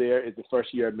teachers there? Is the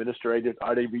first-year administrators,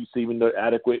 are they receiving the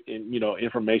adequate,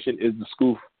 information? Is the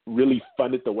school really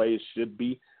funded the way it should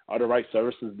be? Are the right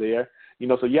services there?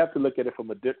 So you have to look at it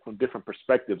from different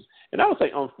perspectives. And I would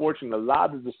say, unfortunately, a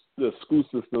lot of the school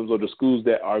systems or the schools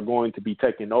that are going to be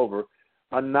taken over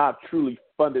are not truly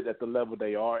funded at the level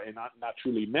they are, and not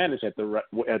truly managed at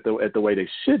the way they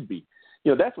should be.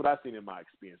 That's what I've seen in my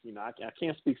experience. I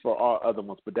can't speak for all other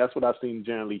ones, but that's what I've seen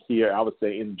generally here. I would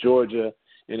say in Georgia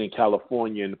and in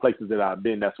California and the places that I've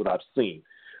been, that's what I've seen.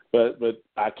 But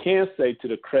I can say to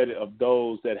the credit of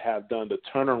those that have done the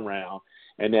turnaround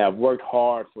and they have worked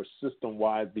hard for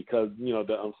system-wise because,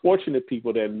 the unfortunate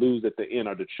people that lose at the end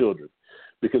are the children,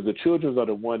 because the children are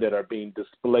the ones that are being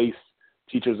displaced.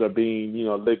 Teachers are being,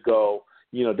 let go.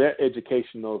 Their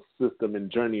educational system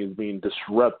and journey is being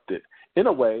disrupted in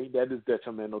a way that is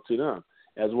detrimental to them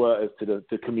as well as to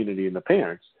the community and the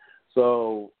parents.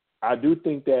 So I do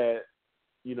think that,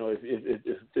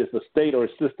 if a state or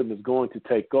a system is going to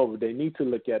take over, they need to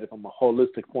look at it from a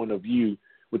holistic point of view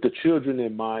with the children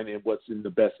in mind and what's in the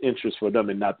best interest for them,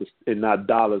 and not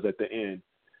dollars at the end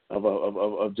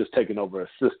of just taking over a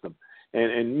system.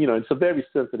 And it's a very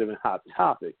sensitive and hot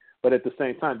topic. But at the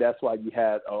same time, that's why you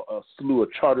had a slew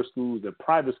of charter schools and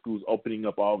private schools opening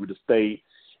up all over the state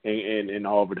and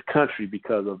all over the country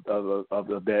because of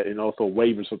that, and also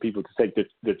waivers for people to take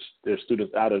their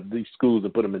students out of these schools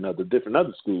and put them in other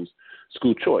schools,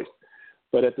 school choice.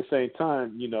 But at the same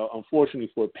time,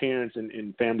 unfortunately for parents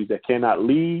and families that cannot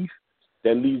leave,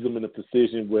 that leaves them in a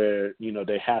position where,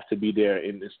 they have to be there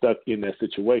and stuck in that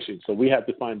situation. So we have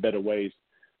to find better ways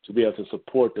to be able to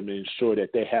support them and ensure that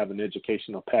they have an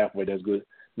educational pathway that's going to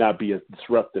not be as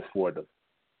disruptive for them.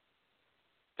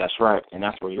 That's right, and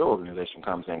that's where your organization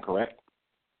comes in, correct?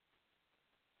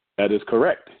 That is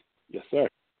correct. Yes, sir.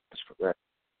 That's correct.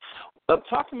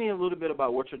 Talk to me a little bit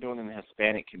about what you're doing in the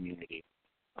Hispanic community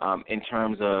in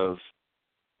terms of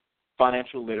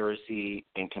financial literacy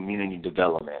and community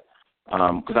development,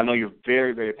 because I know you're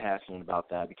very, very passionate about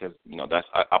that because, that's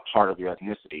a part of your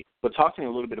ethnicity. But talk to me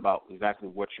a little bit about exactly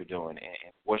what you're doing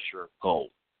and what's your goal.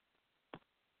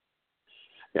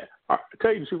 Yeah, to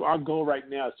tell you the truth, our goal right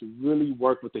now is to really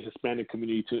work with the Hispanic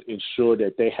community to ensure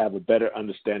that they have a better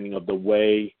understanding of the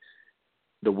way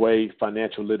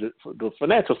financial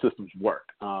systems work.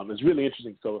 It's really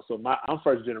interesting. So I'm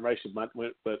first generation,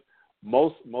 but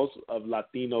most of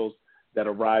Latinos that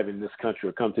arrive in this country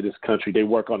or come to this country, they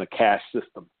work on a cash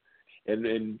system.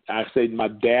 And I say my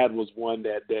dad was one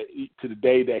that to the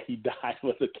day that he died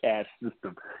was a cash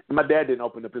system. And my dad didn't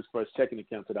open up his first checking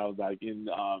account until I was like in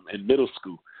middle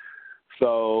school.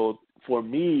 So for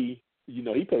me,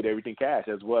 he paid everything cash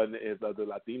as well as other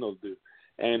Latinos do.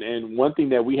 And one thing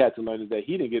that we had to learn is that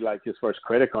he didn't get like his first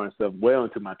credit card and stuff well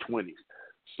into my 20s.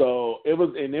 So it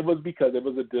was because it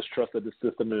was a distrust of the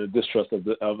system and a distrust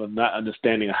of a not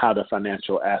understanding of how the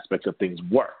financial aspects of things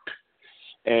worked.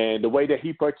 And the way that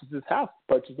he purchased his house,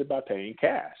 purchased it by paying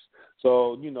cash.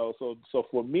 So, so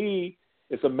for me,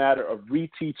 it's a matter of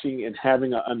reteaching and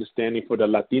having an understanding for the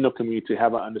Latino community to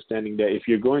have an understanding that if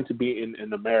you're going to be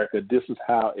in America, this is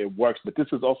how it works. But this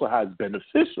is also how it's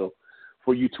beneficial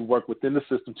for you to work within the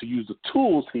system, to use the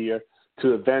tools here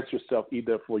to advance yourself,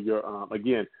 either for your,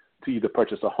 to either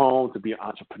purchase a home, to be an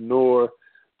entrepreneur,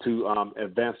 to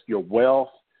advance your wealth.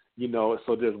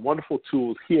 So there's wonderful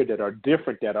tools here that are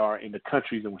different that are in the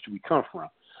countries in which we come from.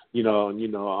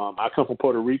 I come from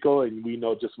Puerto Rico, and we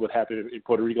know just what happened in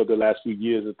Puerto Rico the last few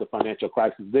years with the financial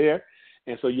crisis there.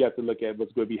 And so you have to look at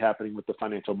what's going to be happening with the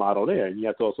financial model there. And you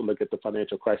have to also look at the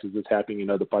financial crisis that's happening in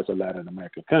other parts of Latin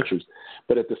American countries.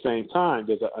 But at the same time,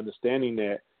 there's an understanding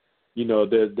that,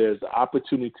 there's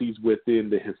opportunities within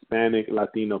the Hispanic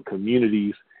Latino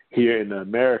communities here in the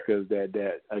Americas that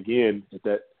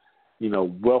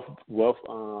wealth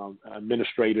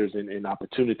administrators and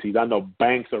opportunities. I know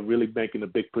banks are really making a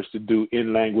big push to do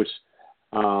in-language,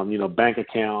 bank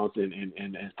accounts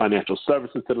and financial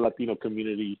services to the Latino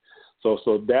community. So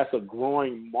that's a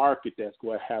growing market that's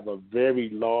going to have a very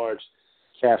large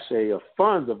cachet of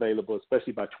funds available,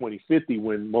 especially by 2050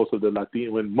 when most of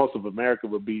America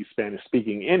will be Spanish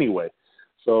speaking anyway.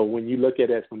 So when you look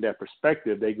at it from that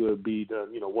perspective, they could be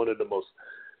one of the most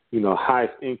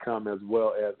highest income as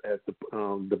well as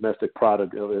the domestic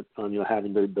product of it,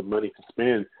 having the money to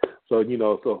spend. So,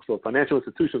 so financial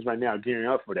institutions right now are gearing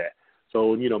up for that.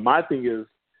 So, my thing is,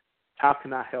 how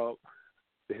can I help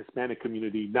the Hispanic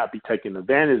community not be taken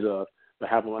advantage of, but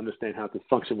have them understand how to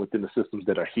function within the systems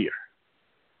that are here?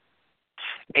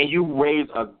 And you raise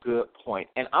a good point.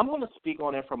 And I'm going to speak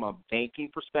on it from a banking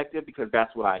perspective because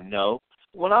that's what I know.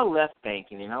 When I left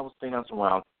banking, and I was thinking that's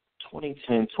around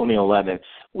 2010, 2011,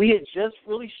 we had just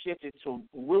really shifted to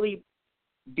really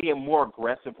being more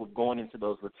aggressive with going into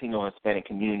those Latino and Hispanic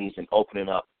communities and opening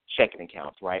up checking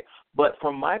accounts, right? But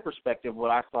from my perspective,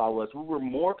 what I saw was we were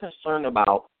more concerned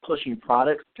about pushing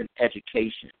products than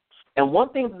education. And one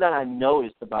thing that I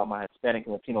noticed about my Hispanic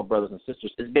and Latino brothers and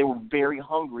sisters is they were very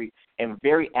hungry and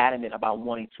very adamant about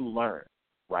wanting to learn,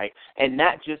 right? And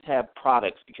not just have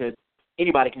products, because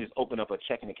anybody can just open up a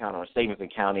checking account or a savings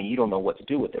account and you don't know what to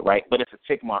do with it, right? But it's a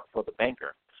tick mark for the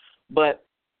banker. But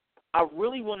I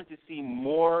really wanted to see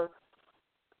more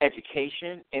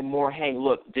education and more, hey,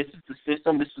 look, this is the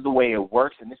system, this is the way it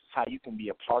works, and this is how you can be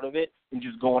a part of it, and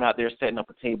just going out there, setting up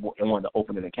a table and wanting to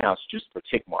open an account just for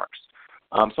tick marks.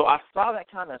 So I saw that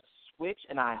kind of switch,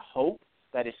 and I hope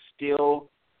that it's still,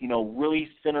 really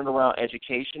centered around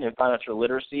education and financial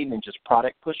literacy and just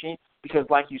product pushing, because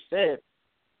like you said,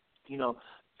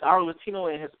 our Latino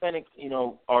and Hispanic,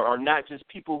 are not just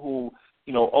people who,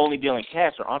 only deal in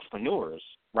cash, or entrepreneurs,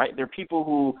 right? They're people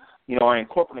who, are in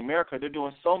corporate America. They're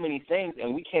doing so many things,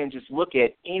 and we can't just look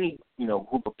at any,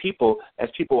 group of people as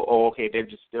people, okay,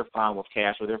 they're fine with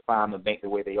cash, or they're fine to bank the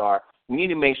way they are. We need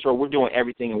to make sure we're doing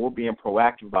everything and we're being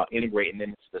proactive about integrating them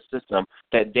into the system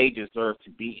that they deserve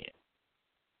to be in.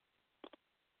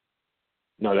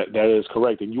 No, that is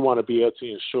correct, and you want to be able to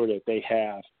ensure that they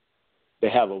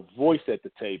have a voice at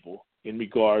the table in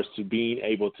regards to being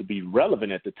able to be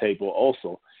relevant at the table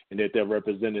also, and that they're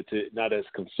represented not as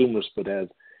consumers but as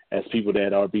people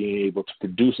that are being able to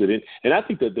produce it. And I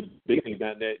think that the big thing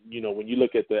that when you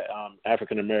look at the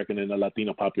African American and the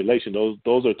Latino population,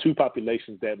 those are two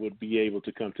populations that would be able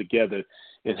to come together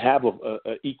and have a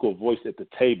equal voice at the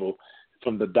table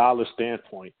from the dollar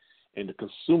standpoint and the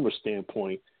consumer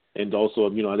standpoint. And also,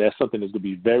 that's something that's going to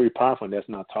be very powerful, and that's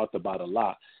not talked about a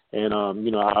lot. And,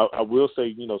 I will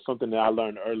say, something that I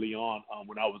learned early on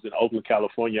when I was in Oakland,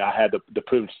 California. I had the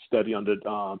privilege to study under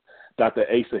Dr.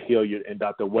 Asa Hilliard and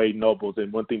Dr. Wade Nobles.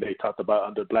 And one thing they talked about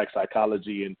under Black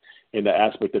psychology and in the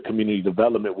aspect of community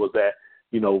development was that,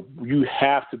 you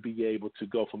have to be able to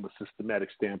go from a systematic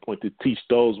standpoint to teach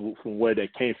those from where they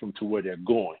came from to where they're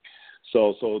going.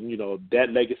 So that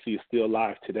legacy is still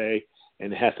alive today,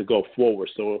 and it has to go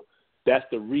forward. So that's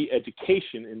the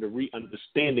re-education and the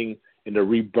re-understanding and the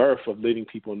rebirth of letting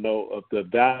people know of the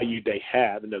value they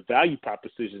have and the value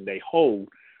proposition they hold,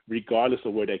 regardless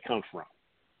of where they come from.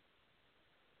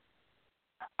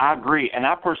 I agree, and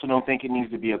I personally don't think it needs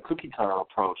to be a cookie-cutter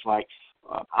approach. Like,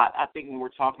 I think when we're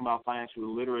talking about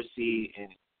financial literacy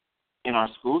in our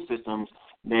school systems,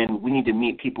 then we need to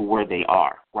meet people where they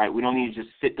are, right? We don't need to just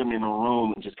sit them in a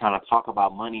room and just kind of talk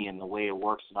about money and the way it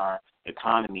works in our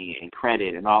economy and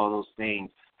credit and all of those things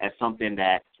as something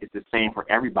that is the same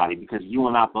for everybody, because you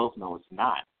and I both know it's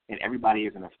not, and everybody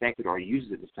isn't affected or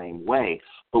uses it the same way.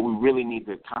 But we really need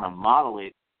to kind of model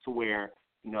it to where,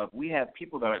 if we have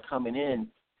people that are coming in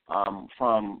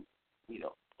from,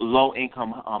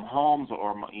 low-income homes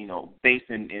or, based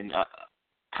in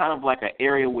kind of like an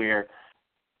area where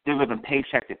they're living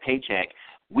paycheck to paycheck,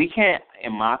 we can't,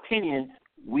 in my opinion,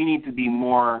 we need to be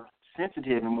more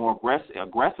sensitive and more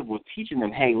aggressive with teaching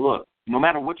them, hey, look, no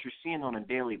matter what you're seeing on a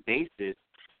daily basis,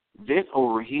 this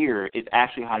over here is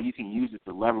actually how you can use it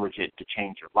to leverage it to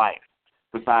change your life,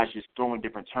 besides just throwing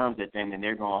different terms at them and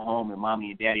they're going home and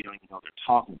mommy and daddy don't even know what they're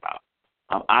talking about.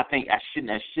 I think that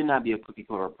should not be a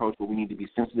cookie-cutter approach, but we need to be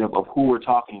sensitive of who we're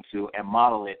talking to and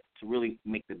model it to really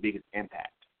make the biggest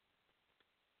impact.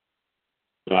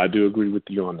 No, I do agree with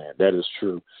you on that. That is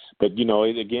true. But,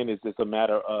 again, it's a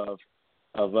matter of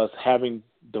us having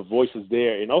the voices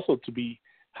there, and also to be,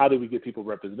 how do we get people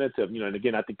representative? And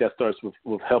again, I think that starts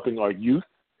with helping our youth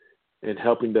and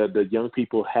helping the young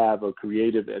people have a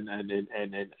creative and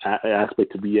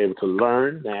aspect to be able to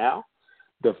learn now,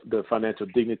 the financial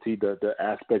dignity, the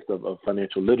aspect of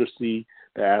financial literacy,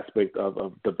 the aspect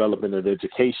of development of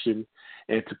education,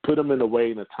 and to put them in a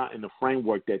way, in a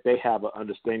framework that they have an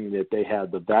understanding that they have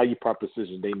the value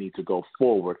proposition they need to go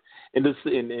forward, and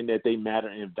that they matter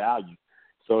in value.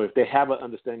 So if they have an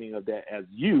understanding of that as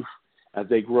youth, as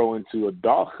they grow into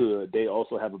adulthood, they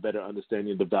also have a better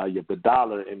understanding of the value of the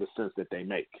dollar in the sense that they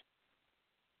make.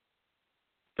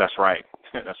 That's right.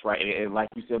 That's right. And like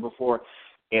you said before,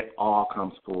 it all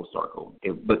comes full circle.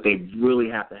 But they really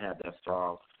have to have that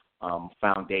strong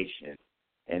foundation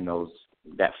and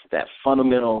that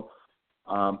fundamental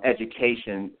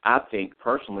education, I think,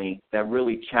 personally, that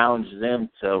really challenges them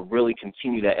to really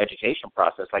continue that education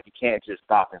process. Like, you can't just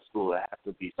stop in school. It has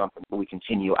to be something that we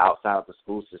continue outside of the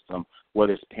school system,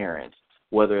 whether it's parents,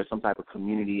 whether it's some type of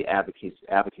community advocacy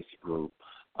group,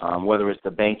 whether it's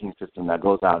the banking system that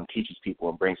goes out and teaches people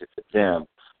and brings it to them.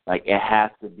 Like, it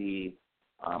has to be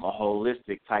a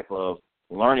holistic type of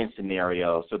learning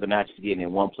scenario, so they're not just getting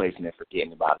in one place and then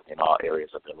forgetting about it in all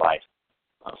areas of their life.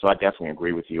 So I definitely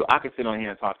agree with you. I could sit on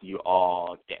here and talk to you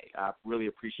all day. I really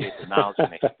appreciate the knowledge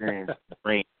and experience you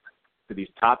bring to these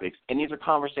topics. And these are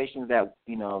conversations that,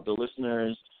 the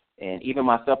listeners and even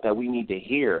myself that we need to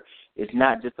hear. It's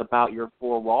not just about your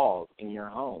four walls in your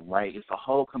home, right? It's a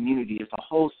whole community. It's a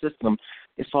whole system.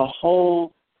 It's a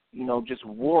whole, just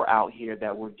war out here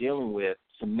that we're dealing with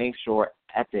to make sure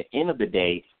at the end of the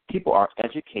day, people are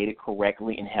educated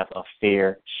correctly and have a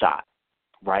fair shot.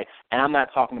 right? And I'm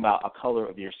not talking about a color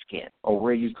of your skin or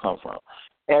where you come from.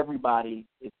 Everybody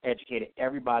is educated.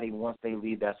 Everybody, once they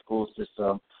leave that school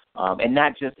system, and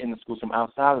not just in the school system,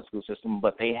 outside of the school system,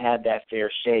 but they have that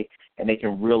fair shake and they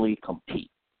can really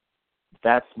compete.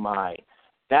 That's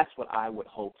what I would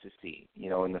hope to see, in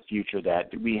the future, that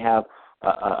we have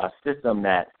a system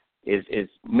that is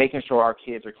making sure our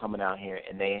kids are coming out here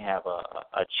and they have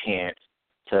a chance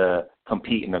to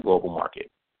compete in the global market.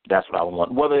 That's what I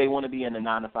want. Whether they want to be in the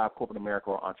 9-to-5 corporate America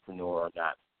or entrepreneur or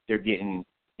not, they're getting,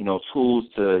 tools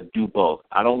to do both.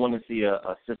 I don't want to see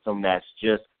a system that's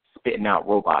just spitting out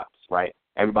robots, right?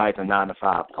 Everybody's a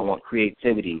 9-to-5. I want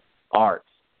creativity, arts,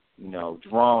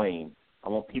 drawing. I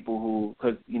want people who,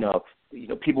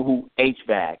 people who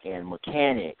HVAC and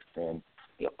mechanics and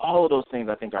all of those things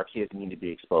I think our kids need to be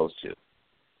exposed to.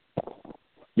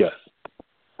 Yes,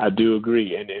 I do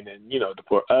agree. And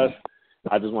for us,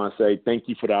 I just want to say thank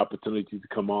you for the opportunity to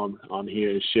come on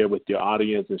here and share with your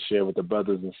audience and share with the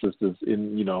brothers and sisters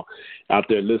out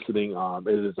there listening.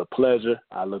 It is a pleasure.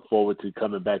 I look forward to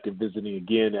coming back and visiting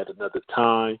again at another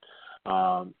time.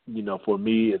 For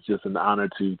me, it's just an honor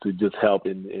to just help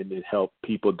and help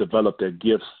people develop their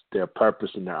gifts, their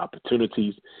purpose, and their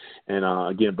opportunities. And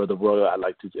again, Brother Royal, I'd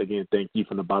like to again thank you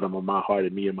from the bottom of my heart,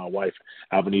 and me and my wife,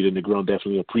 Alvanita Negron,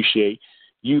 definitely appreciate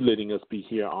you letting us be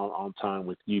here on time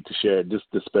with you to share this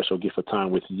special gift of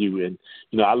time with you. And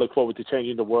I look forward to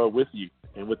changing the world with you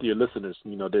and with your listeners.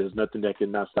 There's nothing that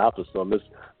can not stop us. So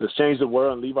let's change the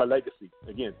world and leave our legacy.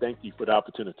 Again, thank you for the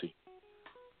opportunity.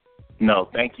 No,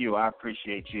 thank you. I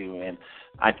appreciate you, and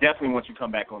I definitely want you to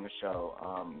come back on the show.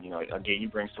 Again, you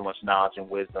bring so much knowledge and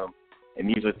wisdom, and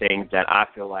these are things that I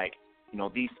feel like,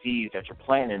 these seeds that you're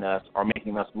planting in us are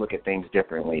making us look at things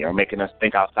differently, or making us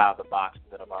think outside the box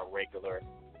instead of our regular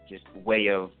just way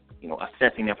of,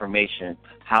 assessing information.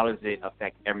 How does it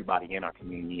affect everybody in our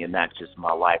community and not just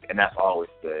my life? And that's always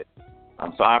good.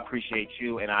 So I appreciate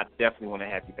you, and I definitely want to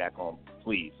have you back on,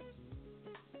 please.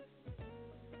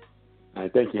 All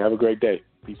right, thank you. Have a great day.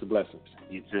 Peace and blessings.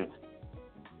 You too.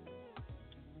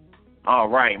 All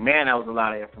right, man, that was a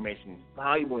lot of information,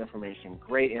 valuable information,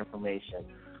 great information.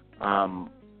 I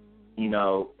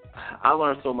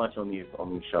learned so much on these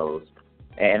shows,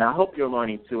 and I hope you're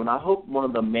learning too. And I hope one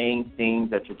of the main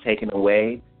things that you're taking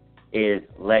away is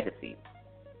legacy,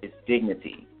 it's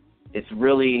dignity. It's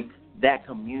really that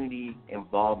community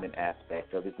involvement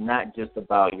aspect of it. It's not just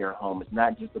about your home. It's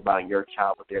not just about your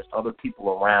child, but there's other people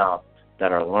around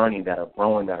that are learning, that are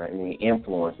growing, that are in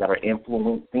influence, that are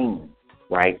influencing,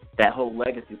 right? That whole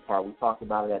legacy part, we talked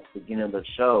about it at the beginning of the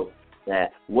show,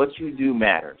 that what you do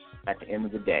matters at the end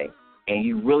of the day. And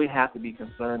you really have to be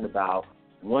concerned about,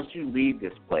 once you leave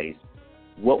this place,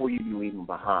 what will you be leaving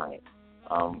behind?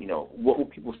 What will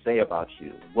people say about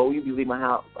you? What will you be leaving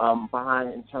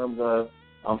behind in terms of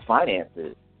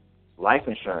finances, life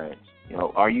insurance?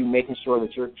 Are you making sure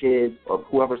that your kids or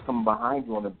whoever's coming behind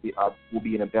you will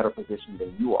be in a better position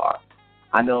than you are?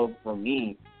 I know for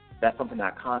me, that's something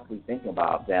I constantly think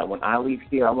about, that when I leave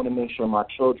here, I want to make sure my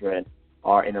children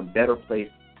are in a better place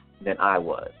than I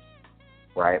was,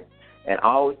 right? And I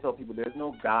always tell people there's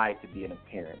no guide to being a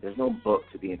parent. There's no book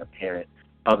to being a parent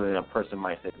other than a person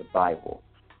might say the Bible.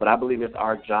 But I believe it's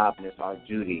our job and it's our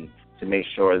duty to make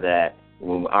sure that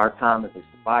when our time is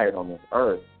expired on this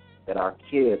earth, that our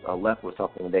kids are left with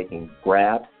something that they can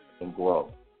grab and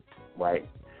grow, right?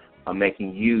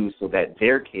 Making use so that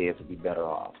their kids will be better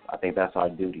off. I think that's our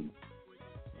duty.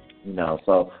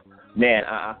 So, man,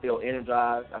 I feel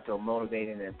energized. I feel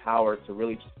motivated and empowered to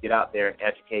really just get out there and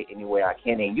educate any way I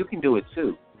can. And you can do it,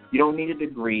 too. You don't need a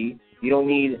degree. You don't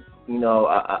need,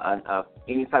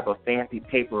 any type of fancy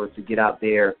paper to get out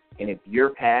there. And if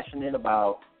you're passionate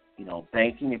about,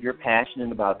 banking, if you're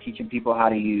passionate about teaching people how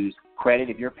to use credit,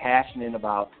 if you're passionate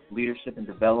about leadership and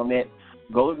development,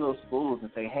 go to those schools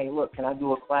and say, hey, look, can I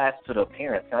do a class to the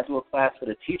parents? Can I do a class to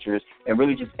the teachers and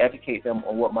really just educate them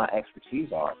on what my expertise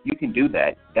are? You can do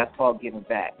that. That's called giving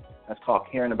back. That's called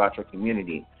caring about your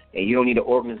community. And you don't need an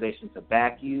organization to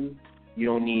back you. You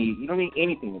don't need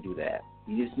anything to do that.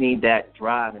 You just need that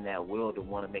drive and that will to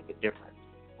want to make a difference,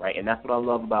 right? And that's what I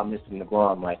love about Mr.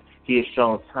 Negron. Like, he has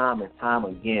shown time and time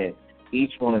again,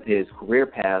 each one of his career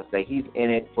paths, that he's in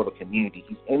it for the community.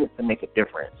 He's in it to make a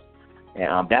difference.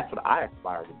 And that's what I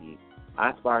aspire to be.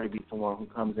 I aspire to be someone who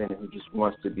comes in and who just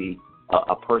wants to be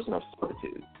a person of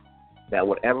servitude. That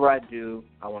whatever I do,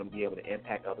 I want to be able to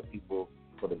impact other people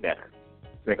for the better,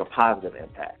 to make a positive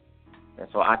impact. And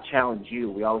so I challenge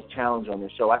you. We always challenge on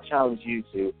this show. I challenge you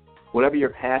to, whatever you're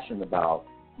passionate about,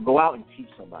 go out and teach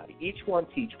somebody. Each one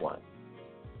teach one,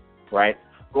 right?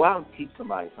 Go out and teach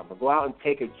somebody something. Go out and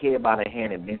take a kid by the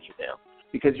hand and mentor them.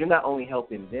 because you're not only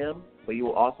helping them, but you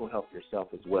will also help yourself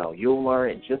as well. You'll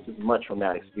learn just as much from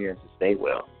that experience as they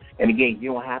will. And again,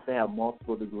 you don't have to have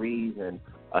multiple degrees and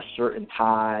a shirt and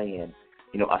tie and,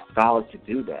 a scholar to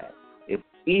do that. If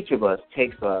each of us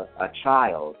takes a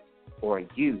child or a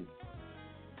youth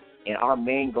and our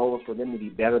main goal is for them to be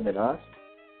better than us,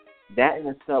 that in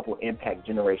itself will impact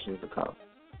generations to come.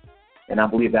 And I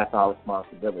believe that's our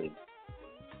responsibility.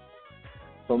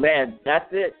 So, man, that's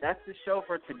it. That's the show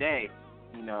for today.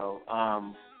 Ms.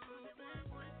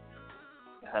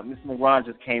 Negron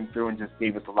just came through and just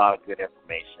gave us a lot of good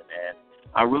information. And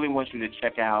I really want you to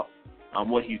check out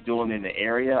what he's doing in the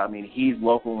area. I mean, he's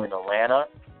local in Atlanta,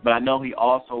 but I know he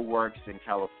also works in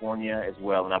California as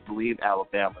well, and I believe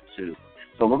Alabama too.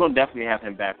 So we're going to definitely have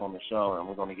him back on the show, and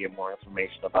we're going to get more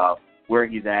information about where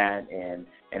he's at and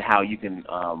how you can,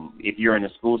 if you're in the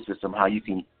school system, how you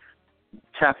can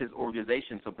tap his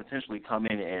organization to potentially come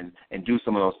in and do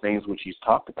some of those things which he's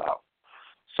talked about.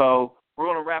 So we're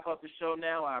going to wrap up the show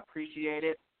now. I appreciate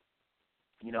it.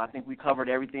 I think we covered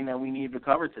everything that we needed to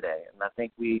cover today, and I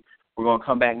think we're going to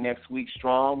come back next week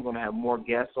strong. We're going to have more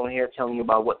guests on here telling you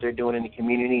about what they're doing in the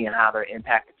community and how they're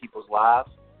impacting people's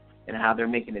lives and how they're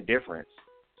making a difference.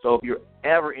 So if you're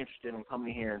ever interested in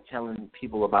coming here and telling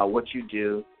people about what you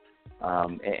do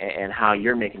and how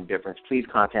you're making a difference, please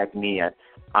contact me at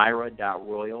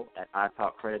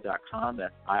ira.royal@italkcredit.com.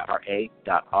 That's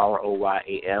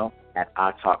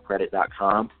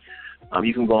ira.royal@italkcredit.com.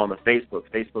 You can go on the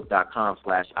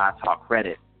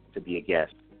facebook.com/italkcredit to be a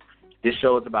guest. This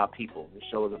show is about people. This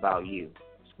show is about you.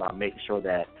 It's about making sure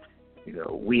that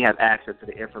we have access to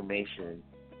the information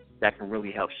that can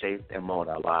really help shape and mold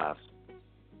our lives.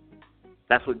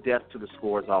 That's what Death to the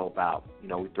Score is all about.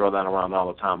 We throw that around all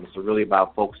the time. It's really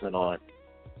about focusing on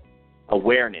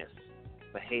awareness,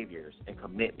 behaviors, and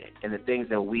commitment, and the things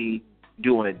that we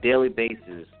do on a daily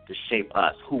basis to shape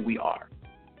us, who we are.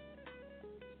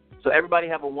 So everybody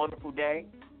have a wonderful day,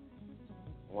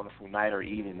 a wonderful night or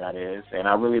evening, that is, and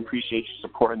I really appreciate you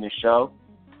supporting this show.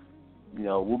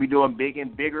 We'll be doing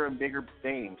bigger and bigger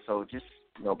things, so just,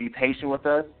 be patient with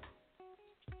us.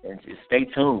 And just stay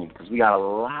tuned because we got a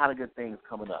lot of good things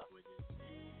coming up.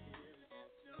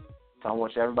 So I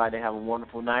want everybody to have a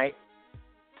wonderful night.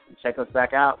 And check us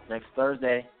back out next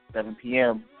Thursday, 7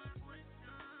 p.m.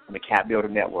 on the Cap Builder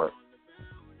Network.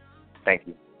 Thank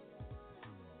you.